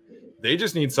player. They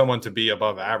just need someone to be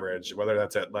above average, whether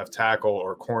that's at left tackle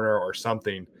or corner or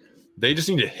something. They just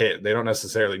need to hit. They don't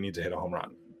necessarily need to hit a home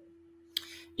run.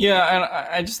 Yeah, and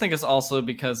I just think it's also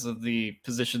because of the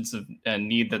positions of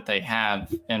need that they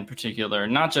have in particular.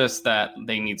 Not just that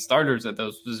they need starters at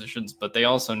those positions, but they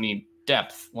also need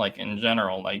depth, like in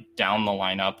general, like down the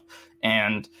lineup.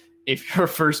 And if your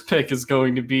first pick is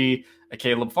going to be a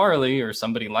Caleb Farley or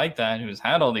somebody like that who's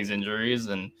had all these injuries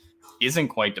and isn't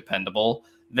quite dependable,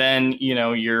 then,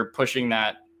 you're pushing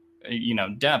that,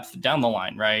 depth down the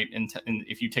line, right? And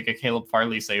if you take a Caleb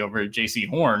Farley, say, over JC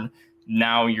Horn,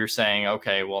 now you're saying,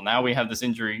 okay, well, now we have this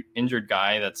injured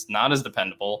guy that's not as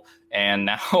dependable. And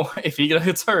now if he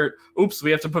gets hurt, oops, we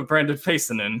have to put Brandon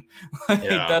Faison in.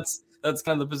 That's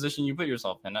kind of the position you put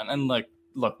yourself in. And like,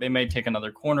 look, they may take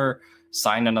another corner,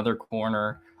 sign another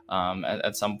corner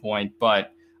at some point.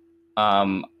 But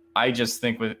I just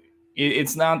think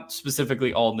it's not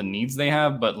specifically all the needs they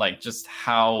have, but like just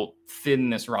how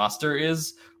thin this roster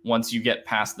is once you get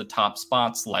past the top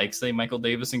spots, like say Michael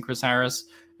Davis and Chris Harris.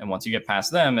 And once you get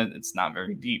past them, it's not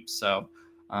very deep. So,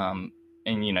 and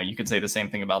you could say the same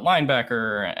thing about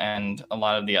linebacker and a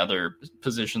lot of the other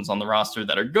positions on the roster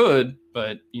that are good,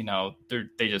 but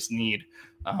they just need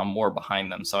more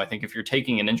behind them. So I think if you're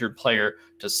taking an injured player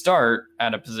to start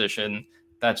at a position,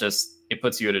 it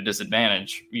puts you at a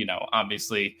disadvantage,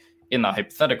 obviously in the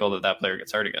hypothetical that player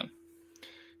gets hurt again.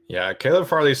 Yeah, Caleb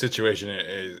Farley's situation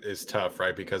is tough,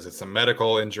 right? Because it's some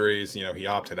medical injuries. He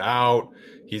opted out.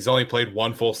 He's only played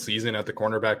one full season at the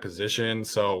cornerback position.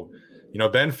 So,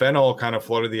 Ben Fennell kind of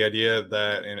floated the idea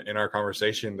that in our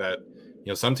conversation that,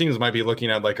 some teams might be looking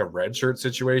at like a redshirt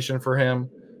situation for him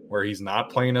where he's not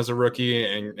playing as a rookie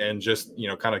and just,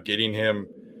 kind of getting him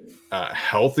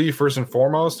healthy first and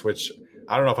foremost, which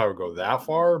I don't know if I would go that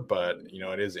far, but,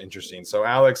 it is interesting. So,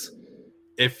 Alex,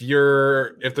 if you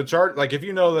know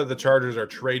that the Chargers are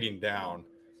trading down,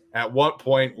 at what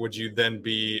point would you then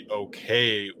be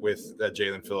okay with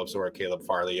Jaelan Phillips or Caleb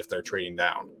Farley if they're trading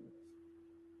down?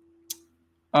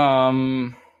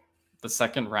 The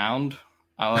second round.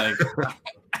 I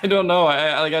don't know.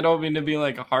 I don't mean to be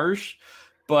like harsh,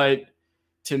 but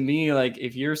to me, like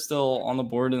if you're still on the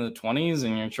board in the 20s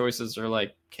and your choices are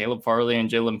like Caleb Farley and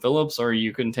Jaelan Phillips, or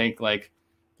you can take like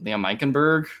Liam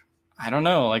Eichenberg. I don't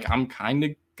know. Like, I'm kind of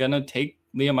going to take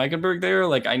Liam Eichenberg there.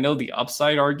 Like, I know the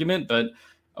upside argument, but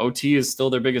OT is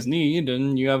still their biggest need.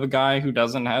 And you have a guy who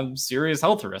doesn't have serious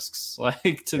health risks.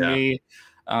 Like, to me,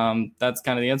 that's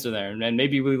kind of the answer there. And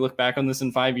maybe we look back on this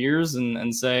in 5 years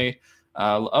and say,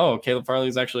 Caleb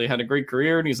Farley's actually had a great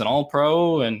career and he's an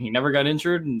all-pro and he never got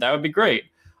injured. And that would be great.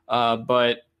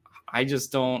 But I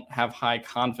just don't have high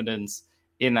confidence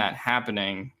in that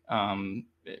happening.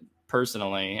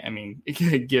 Personally, I mean,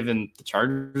 given the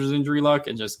Chargers' injury luck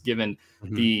and just given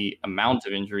the amount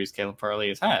of injuries Caleb Farley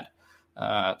has had.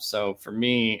 So for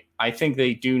me, I think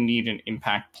they do need an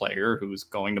impact player who's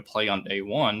going to play on day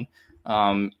one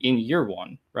in year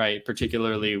one, right?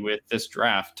 Particularly with this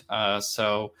draft.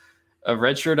 So a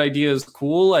redshirt idea is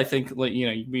cool. I think,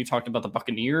 we talked about the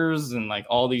Buccaneers and like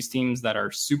all these teams that are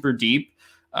super deep.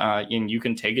 And you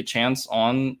can take a chance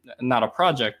on not a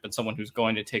project, but someone who's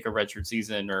going to take a redshirt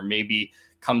season or maybe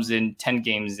comes in 10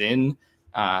 games in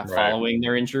following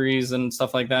their injuries and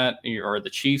stuff like that. Or the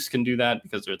Chiefs can do that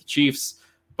because they're the Chiefs.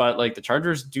 But like the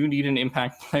Chargers do need an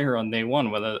impact player on day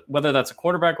one, whether that's a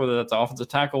quarterback, whether that's an offensive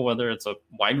tackle, whether it's a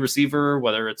wide receiver,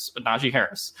 whether it's Najee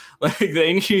Harris. Like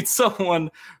they need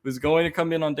someone who's going to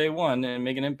come in on day one and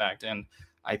make an impact. And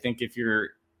I think if your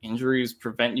injuries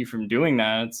prevent you from doing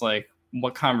that, it's like,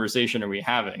 what conversation are we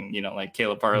having? Like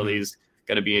Caleb Farley's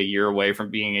got to be a year away from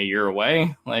being a year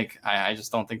away. Like, I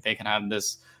just don't think they can have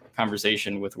this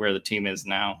conversation with where the team is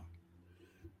now.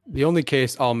 The only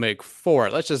case I'll make for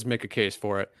it, let's just make a case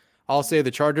for it. I'll say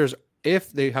the Chargers,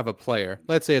 if they have a player,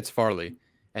 let's say it's Farley,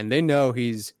 and they know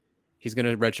he's going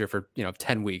to redshirt for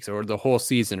 10 weeks or the whole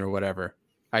season or whatever,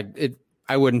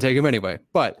 I wouldn't take him anyway.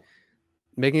 But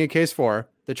making a case for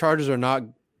the Chargers are not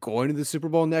going to the Super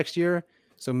Bowl next year.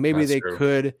 So maybe they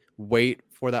could wait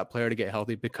for that player to get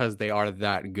healthy because they are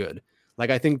that good. Like,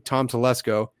 I think Tom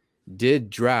Telesco did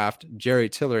draft Jerry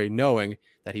Tillery knowing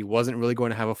that he wasn't really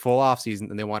going to have a full offseason,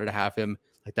 and they wanted to have him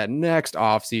like that next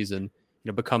offseason,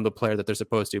 become the player that they're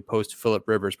supposed to post Phillip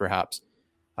Rivers, perhaps.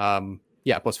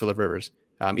 Post Phillip Rivers.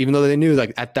 Even though they knew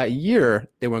like at that year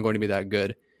they weren't going to be that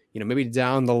good, maybe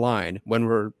down the line when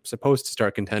we're supposed to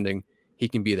start contending, he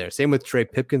can be there. Same with Trey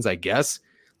Pipkins, I guess.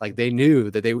 Like, they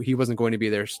knew that he wasn't going to be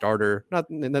their starter. Not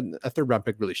a third round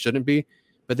pick really shouldn't be,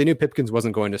 but they knew Pipkins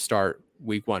wasn't going to start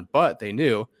week 1. But they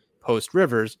knew post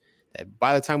Rivers that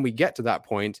by the time we get to that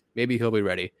point, maybe he'll be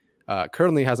ready.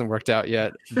 Currently hasn't worked out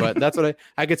yet, but that's what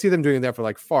I could see them doing that for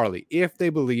like Farley, if they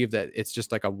believe that it's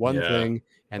just like a one thing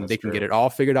and they can get it all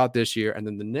figured out this year. And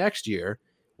then the next year,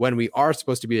 when we are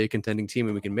supposed to be a contending team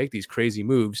and we can make these crazy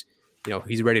moves,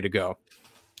 he's ready to go.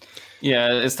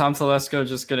 Yeah, is Tom Telesco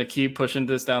just going to keep pushing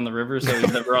this down the river so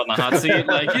he's never on the hot seat?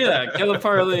 Like, Caleb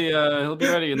Farley, he'll be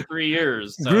ready in 3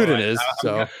 years. So Gruden is,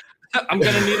 so... I'm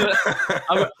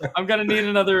gonna need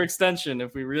another extension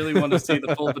if we really want to see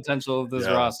the full potential of this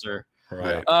roster.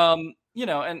 Right.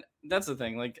 And that's the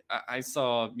thing. Like, I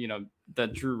saw,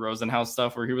 that Drew Rosenhaus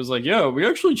stuff where he was like, "Yeah, we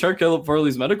actually checked Caleb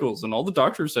Farley's medicals, and all the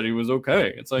doctors said he was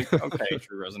okay." It's like, okay,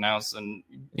 Drew Rosenhaus, and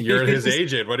you're his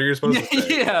agent. What are you supposed to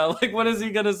say? Yeah, like, what is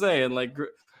he gonna say? And like,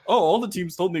 all the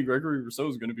teams told me Gregory Rousseau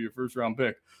is going to be a first-round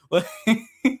pick. Like,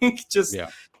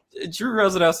 Drew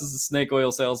Rosenhaus is a snake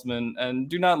oil salesman, and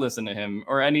do not listen to him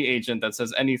or any agent that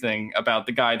says anything about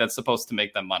the guy that's supposed to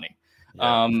make them money.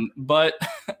 Yeah. But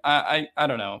I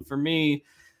don't know. For me,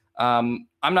 I'm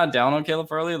not down on Caleb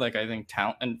Farley. Like, I think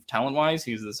talent-wise,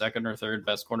 he's the second or third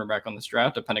best cornerback on this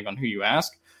draft, depending on who you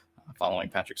ask, following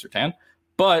Patrick Surtain.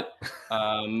 But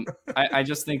I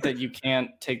just think that you can't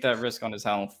take that risk on his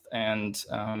health, and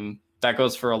that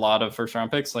goes for a lot of first-round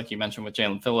picks, like you mentioned with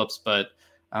Jalen Phillips, but.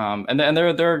 And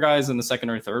there are guys in the second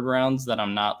or third rounds that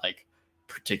I'm not like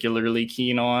particularly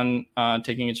keen on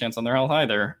taking a chance on their health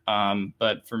either.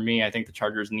 But for me, I think the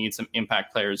Chargers need some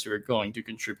impact players who are going to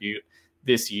contribute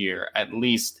this year, at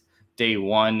least day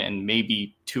 1 and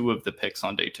maybe 2 of the picks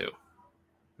on day 2.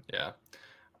 Yeah.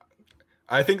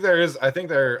 I'm not going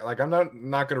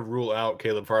to rule out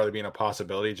Caleb Farley being a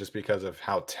possibility just because of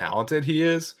how talented he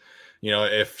is.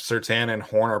 If Surtain and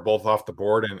Horn are both off the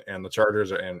board and the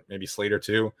Chargers and maybe Slater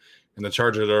too, and the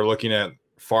Chargers are looking at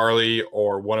Farley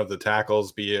or one of the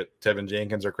tackles, be it Tevin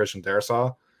Jenkins or Christian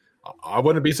Darrisaw, I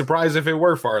wouldn't be surprised if it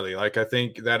were Farley. Like, I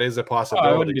think that is a possibility.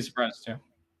 I wouldn't be surprised too.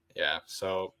 Yeah.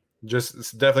 So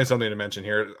it's definitely something to mention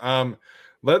here.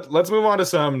 Let's move on to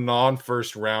some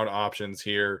non-first round options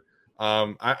here.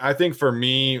 I think for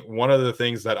me, one of the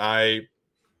things that I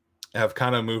have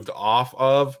kind of moved off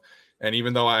of, and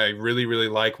even though I really, really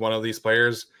like one of these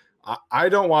players, I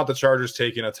don't want the Chargers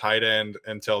taking a tight end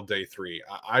until day 3.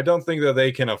 I don't think that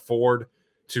they can afford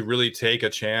to really take a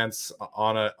chance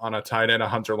on a tight end, a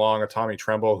Hunter Long, a Tommy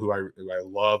Tremble, who I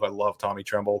love. I love Tommy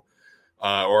Tremble,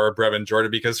 or Brevin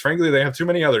Jordan, because frankly, they have too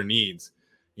many other needs.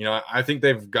 I think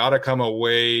they've got to come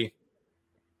away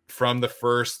from the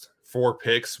first 4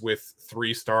 picks with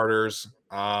 3 starters.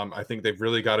 I think they've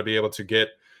really got to be able to get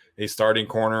a starting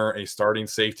corner, a starting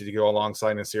safety to go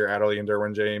alongside Nasir Adderley and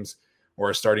Derwin James, or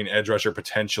a starting edge rusher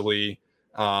potentially,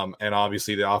 and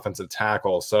obviously the offensive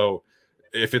tackle. So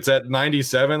if it's at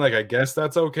 97, like, I guess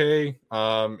that's okay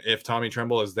if Tommy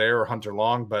Tremble is there or Hunter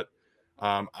Long, but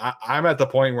I'm at the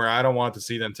point where I don't want to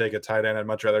see them take a tight end. I'd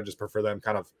much rather just prefer them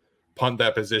kind of punt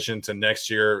that position to next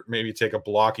year, maybe take a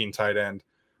blocking tight end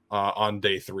on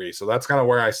day 3. So that's kind of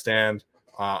where I stand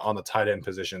on the tight end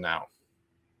position now.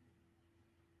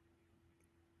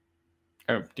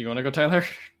 Oh, do you want to go, Tyler?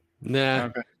 Nah.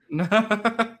 Okay.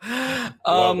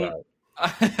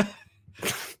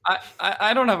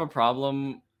 I don't have a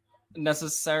problem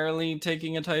necessarily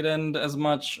taking a tight end as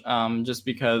much, just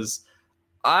because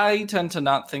I tend to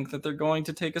not think that they're going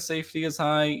to take a safety as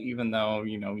high, even though,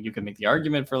 you can make the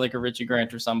argument for like a Richie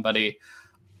Grant or somebody.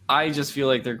 I just feel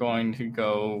like they're going to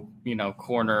go,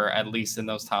 corner at least in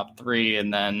those top 3.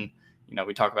 And then,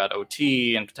 we talk about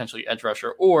OT and potentially edge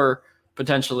rusher, or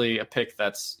potentially a pick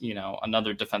that's,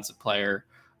 another defensive player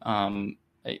in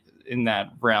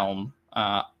that realm.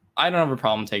 I don't have a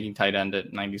problem taking tight end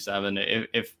at 97.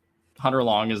 If Hunter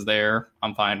Long is there,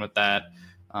 I'm fine with that.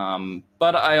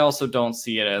 But I also don't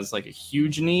see it as like a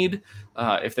huge need.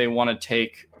 If they want to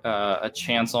take a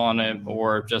chance on it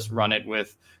or just run it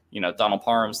with, Donald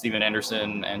Parham, Steven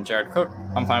Anderson, and Jared Cook,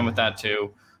 I'm fine with that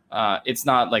too. It's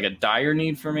not like a dire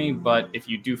need for me, but if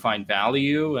you do find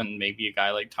value and maybe a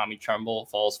guy like Tommy Tremble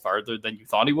falls farther than you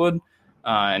thought he would,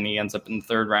 and he ends up in the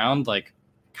 3rd round, like,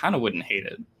 kind of wouldn't hate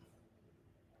it.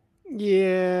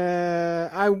 Yeah,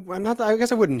 I'm not. I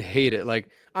guess I wouldn't hate it. Like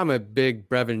I'm a big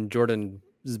Brevin Jordan's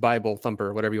Bible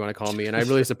thumper, whatever you want to call me, and I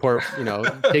really support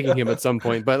taking him at some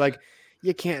point. But like,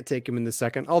 you can't take him in the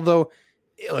second. Although,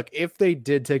 look, if they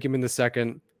did take him in the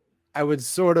second, I would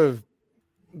sort of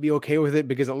be okay with it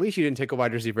because at least you didn't take a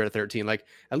wide receiver at 13. Like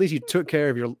at least you took care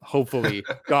of your hopefully.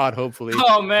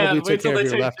 Oh man, wait till they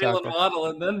take Jalen Waddle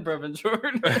and then Brevin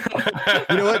Jordan.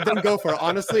 You know what? Then go for it.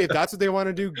 Honestly, if that's what they want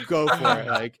to do, go for it.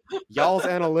 Like y'all's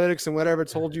analytics and whatever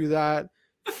told you that,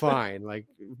 fine. Like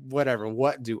whatever.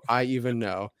 What do I even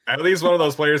know? At least one of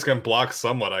those players can block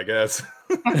somewhat, I guess.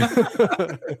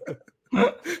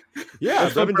 Yeah,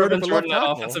 Brevin Jordan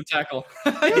at offensive tackle.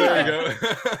 There you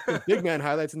go. Big man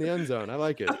highlights in the end zone. I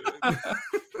like it.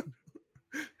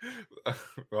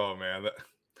 Oh man,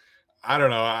 I don't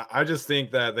know. I just think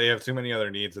that they have too many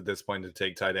other needs at this point to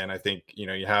take tight end. I think you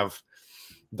have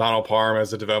Donald Parham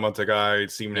as a developmental guy,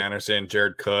 Steven Anderson,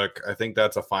 Jared Cook. I think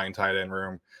that's a fine tight end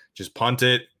room. Just punt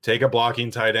it, take a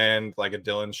blocking tight end like a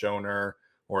Dylan Schoner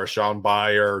or a Sean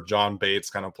Byer, John Bates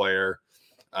kind of player.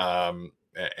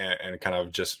 And kind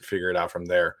of just figure it out from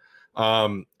there.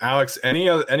 Alex,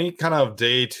 any kind of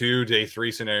day 2, day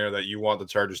 3 scenario that you want the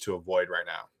Chargers to avoid right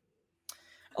now?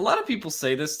 A lot of people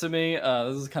say this to me.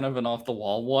 This is kind of an off the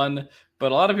wall one,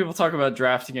 but a lot of people talk about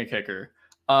drafting a kicker.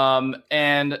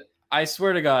 And I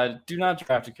swear to God, do not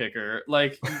draft a kicker.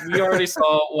 Like we already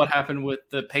saw what happened with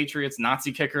the Patriots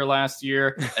Nazi kicker last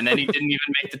year, and then he didn't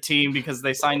even make the team because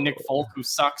they signed Nick Folk, who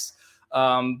sucks.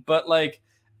 But like,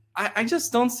 I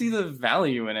just don't see the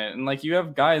value in it. And like you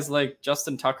have guys like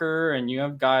Justin Tucker and you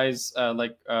have guys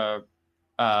like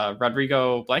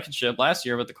Rodrigo Blankenship last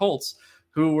year with the Colts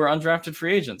who were undrafted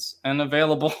free agents and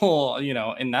available,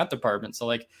 in that department. So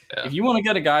like if you want to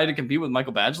get a guy to compete with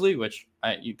Michael Badgley, which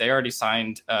they already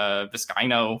signed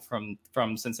Vizcaino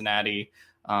from Cincinnati.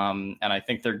 And I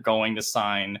think they're going to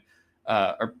sign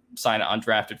an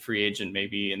undrafted free agent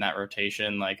maybe in that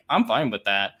rotation. Like I'm fine with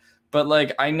that. But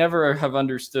like, I never have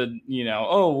understood, you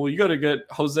got to get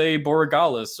Jose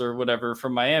Borregales or whatever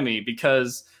from Miami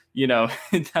because,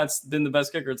 that's been the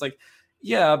best kicker. It's like,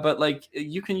 yeah, but like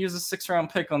you can use a 6th-round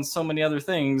pick on so many other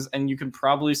things and you can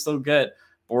probably still get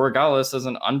Borregales as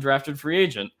an undrafted free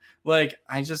agent. Like,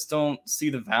 I just don't see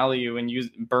the value in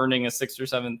burning a 6th or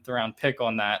 7th round pick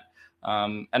on that.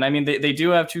 And I mean, they do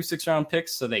have 2 6th-round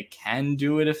picks, so they can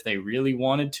do it if they really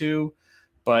wanted to.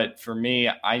 But for me,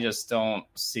 I just don't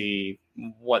see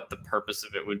what the purpose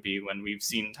of it would be when we've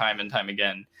seen time and time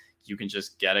again, you can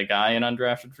just get a guy in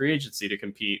undrafted free agency to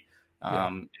compete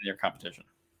in their competition.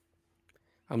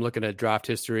 I'm looking at draft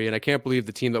history, and I can't believe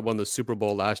the team that won the Super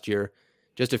Bowl last year,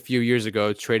 just a few years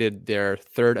ago, traded their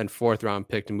 3rd and 4th round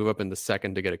pick to move up in the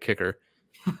 2nd to get a kicker.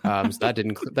 So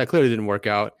that clearly didn't work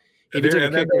out. And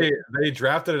then they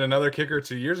drafted another kicker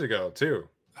 2 years ago too.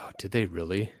 Oh, did they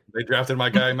really? They drafted my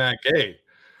guy Matt Gay.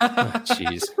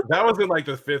 Jeez. That was in like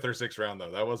the 5th or 6th round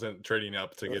though. That wasn't trading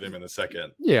up to get him in the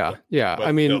 2nd. Yeah. But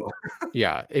I mean,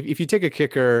 yeah. If you take a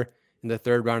kicker in the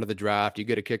 3rd round of the draft, you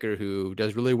get a kicker who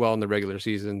does really well in the regular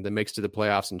season, that makes to the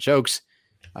playoffs and chokes.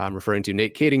 I'm referring to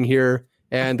Nate Kading here.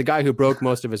 And the guy who broke not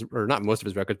most of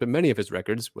his records, but many of his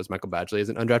records was Michael Badgley as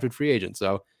an undrafted free agent.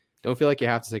 So don't feel like you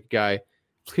have to take a guy.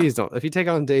 Please don't. If you take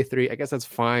on day 3, I guess that's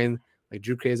fine. Like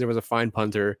Drew Kaiser was a fine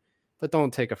punter. But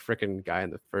don't take a freaking guy in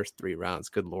the first 3 rounds.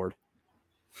 Good Lord.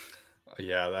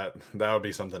 Yeah, that would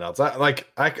be something else.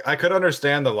 I could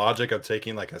understand the logic of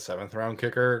taking like a 7th round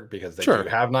kicker because they do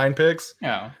have 9 picks.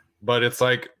 Yeah. But it's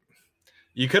like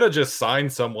you could have just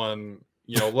signed someone,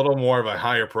 a little more of a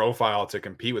higher profile to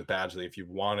compete with Badgley if you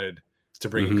wanted to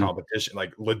bring in competition,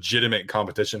 like legitimate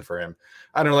competition for him.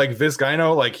 I don't know, like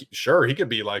Vizcaino, like sure, he could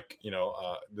be like,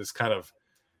 this kind of,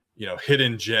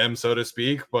 hidden gem, so to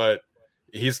speak, but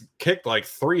he's kicked like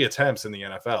 3 attempts in the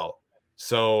NFL.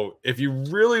 So if you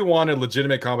really wanted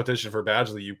legitimate competition for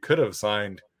Badgley, you could have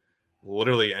signed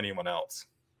literally anyone else.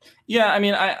 Yeah, I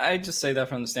mean, I just say that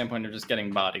from the standpoint of just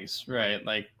getting bodies, right?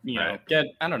 Like,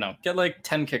 get like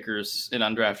 10 kickers in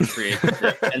undrafted free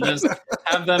agency and just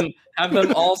have them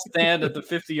all stand at the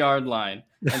 50-yard line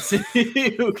and see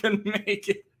who can make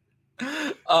it.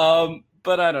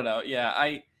 But I don't know.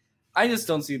 Yeah, I just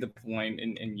don't see the point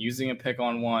in using a pick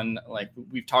on one. Like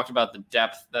we've talked about the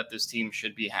depth that this team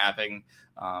should be having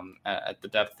at the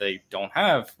depth they don't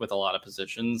have with a lot of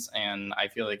positions. And I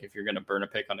feel like if you're going to burn a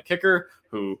pick on a kicker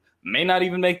who may not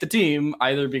even make the team,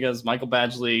 either because Michael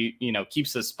Badgley,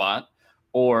 keeps his spot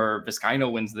or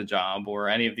Vizcaino wins the job or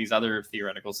any of these other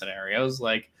theoretical scenarios,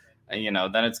 like, then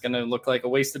it's going to look like a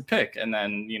wasted pick. And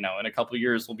then, in a couple of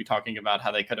years, we'll be talking about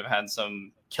how they could have had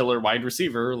some killer wide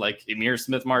receiver like Emir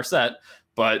Smith-Marset,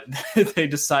 but they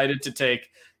decided to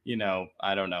take,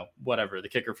 I don't know, whatever, the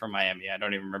kicker from Miami. I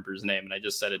don't even remember his name, and I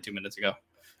just said it 2 minutes ago.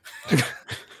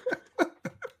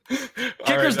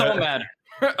 Kickers don't matter.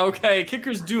 Okay,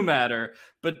 kickers do matter,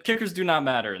 but kickers do not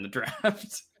matter in the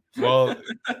draft. Well,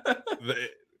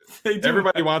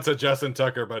 everybody wants a Justin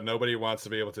Tucker, but nobody wants to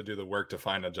be able to do the work to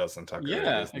find a Justin Tucker.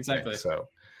 Yeah, exactly. So,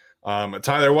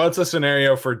 Tyler, what's a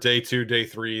scenario for day 2, day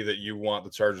 3 that you want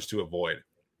the Chargers to avoid?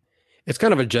 It's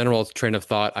kind of a general train of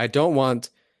thought. I don't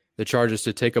want the Chargers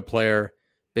to take a player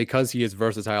because he is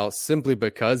versatile, simply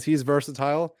because he's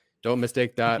versatile. Don't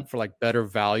mistake that for like better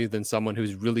value than someone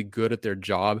who's really good at their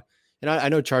job. And I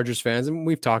know Chargers fans, and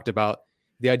we've talked about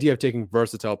the idea of taking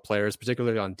versatile players,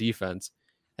 particularly on defense,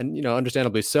 and,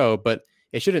 understandably so, but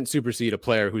it shouldn't supersede a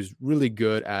player who's really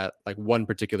good at like one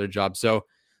particular job. So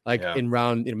in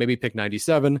round, maybe pick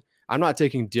 97, I'm not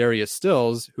taking Darius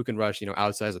Stills, who can rush,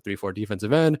 outside as a 3-4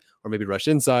 defensive end, or maybe rush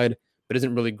inside, but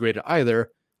isn't really great at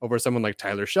either, over someone like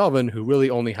Tyler Shelvin, who really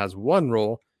only has one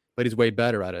role, but he's way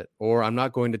better at it. Or I'm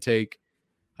not going to take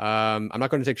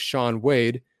Sean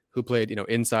Wade, who played,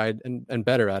 inside and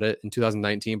better at it in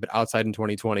 2019, but outside in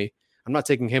 2020. I'm not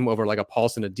taking him over like a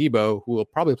Paulson Adebo, who will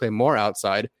probably play more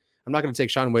outside. I'm not going to take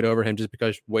Sean Wade over him just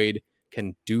because Wade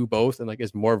can do both and like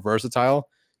is more versatile.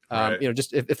 Right.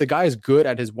 Just if the guy is good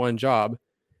at his one job,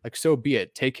 like, so be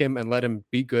it. Take him and let him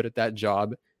be good at that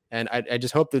job. And I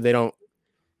just hope that they don't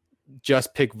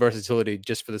just pick versatility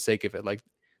just for the sake of it. Like,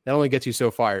 that only gets you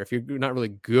so far. If you're not really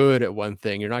good at one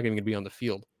thing, you're not going to be on the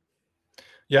field.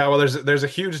 Yeah, well, there's a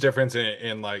huge difference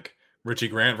in like Richie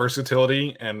Grant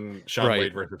versatility and Sean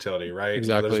Wade versatility, right?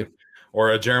 Exactly.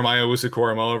 Or a Jeremiah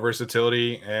Owusu-Koramoah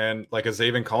versatility and like a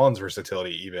Zaven Collins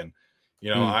versatility even.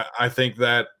 I think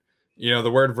that,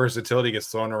 the word versatility gets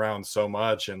thrown around so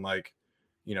much. And like,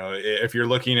 if you're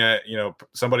looking at,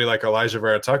 somebody like Elijah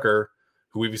Vera Tucker,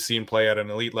 who we've seen play at an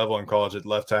elite level in college at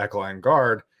left tackle and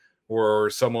guard, or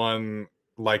someone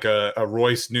like a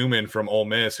Royce Newman from Ole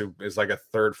Miss, who is like a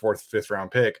 3rd, 4th, 5th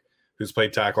round pick, who's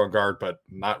played tackle and guard, but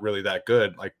not really that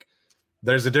good. Like,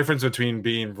 there's a difference between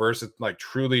being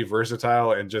truly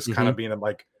versatile and just kind of being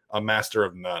a master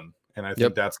of none. And I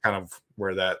think that's kind of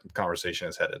where that conversation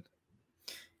is headed.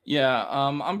 Yeah,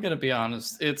 I'm going to be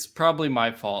honest. It's probably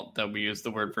my fault that we use the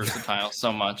word versatile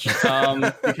so much,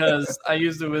 because I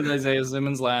used it with Isaiah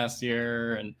Simmons last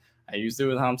year, and I used it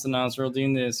with Hamza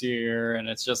Nasruddin this year. And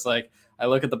it's just like, I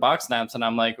look at the box snaps and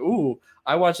I'm like, ooh,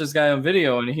 I watched this guy on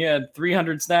video and he had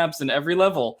 300 snaps in every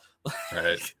level.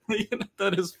 Right.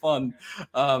 That is fun.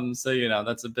 So,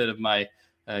 that's a bit of my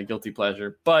guilty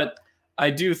pleasure. But I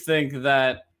do think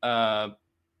that,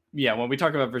 when we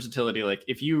talk about versatility, like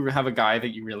if you have a guy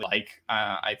that you really like,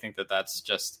 I think that's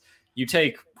just, you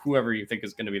take whoever you think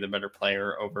is going to be the better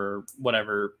player over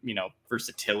whatever,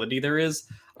 versatility there is.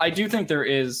 I do think there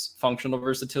is functional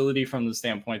versatility from the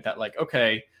standpoint that like,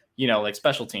 okay, like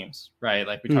special teams, right?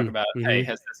 Like we talk about, hey,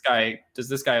 does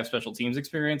this guy have special teams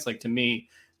experience? Like, to me,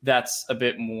 that's a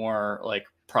bit more like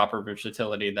proper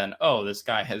versatility than, oh, this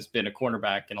guy has been a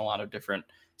cornerback in a lot of different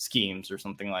schemes or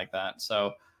something like that.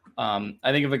 So I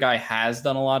think if a guy has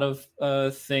done a lot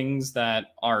of things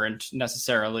that aren't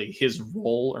necessarily his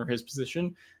role or his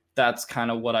position, that's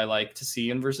kind of what I like to see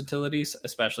in versatility,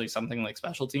 especially something like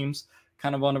special teams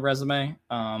kind of on a resume.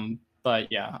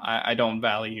 But yeah, I don't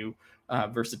value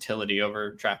versatility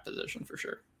over draft position for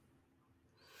sure.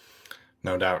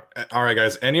 No doubt. All right,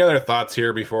 guys. Any other thoughts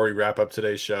here before we wrap up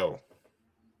today's show?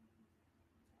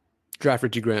 Draft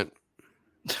Richie Grant.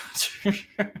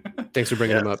 Thanks for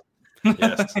bringing him up.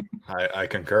 Yes, I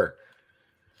concur.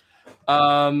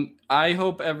 I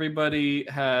hope everybody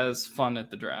has fun at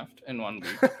the draft in 1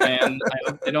 week, and I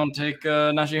hope they don't take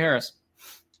Najee Harris.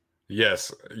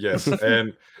 Yes,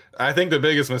 and I think the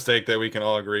biggest mistake that we can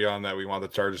all agree on that we want the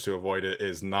Chargers to avoid it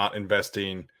is not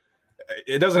investing.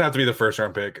 It doesn't have to be the 1st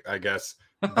round pick, I guess,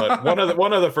 but one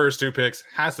of the first 2 picks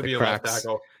has to be a left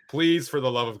tackle. Please, for the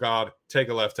love of God, take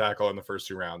a left tackle in the first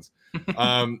 2 rounds.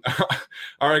 All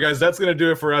right, guys, that's going to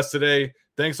do it for us today.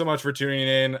 Thanks so much for tuning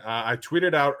in. I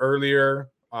tweeted out earlier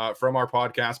from our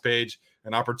podcast page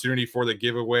an opportunity for the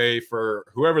giveaway for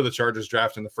whoever the Chargers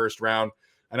draft in the 1st round.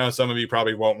 I know some of you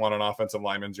probably won't want an offensive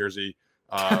lineman jersey,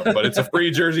 but it's a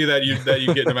free jersey that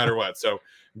you get no matter what. So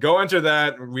go enter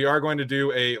that. We are going to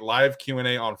do a live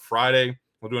Q&A on Friday.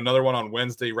 We'll do another one on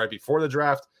Wednesday right before the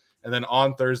draft. And then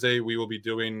on Thursday, we will be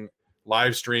doing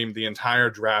live stream the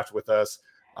entire draft with us.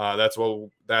 That's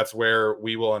where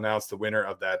we will announce the winner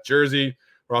of that jersey.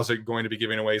 We're also going to be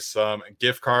giving away some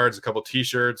gift cards, a couple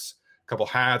t-shirts, a couple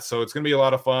hats. So it's going to be a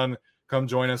lot of fun. Come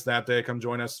join us that day. Come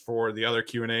join us for the other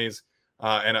Q&As.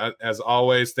 And as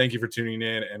always, thank you for tuning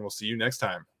in, and we'll see you next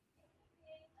time.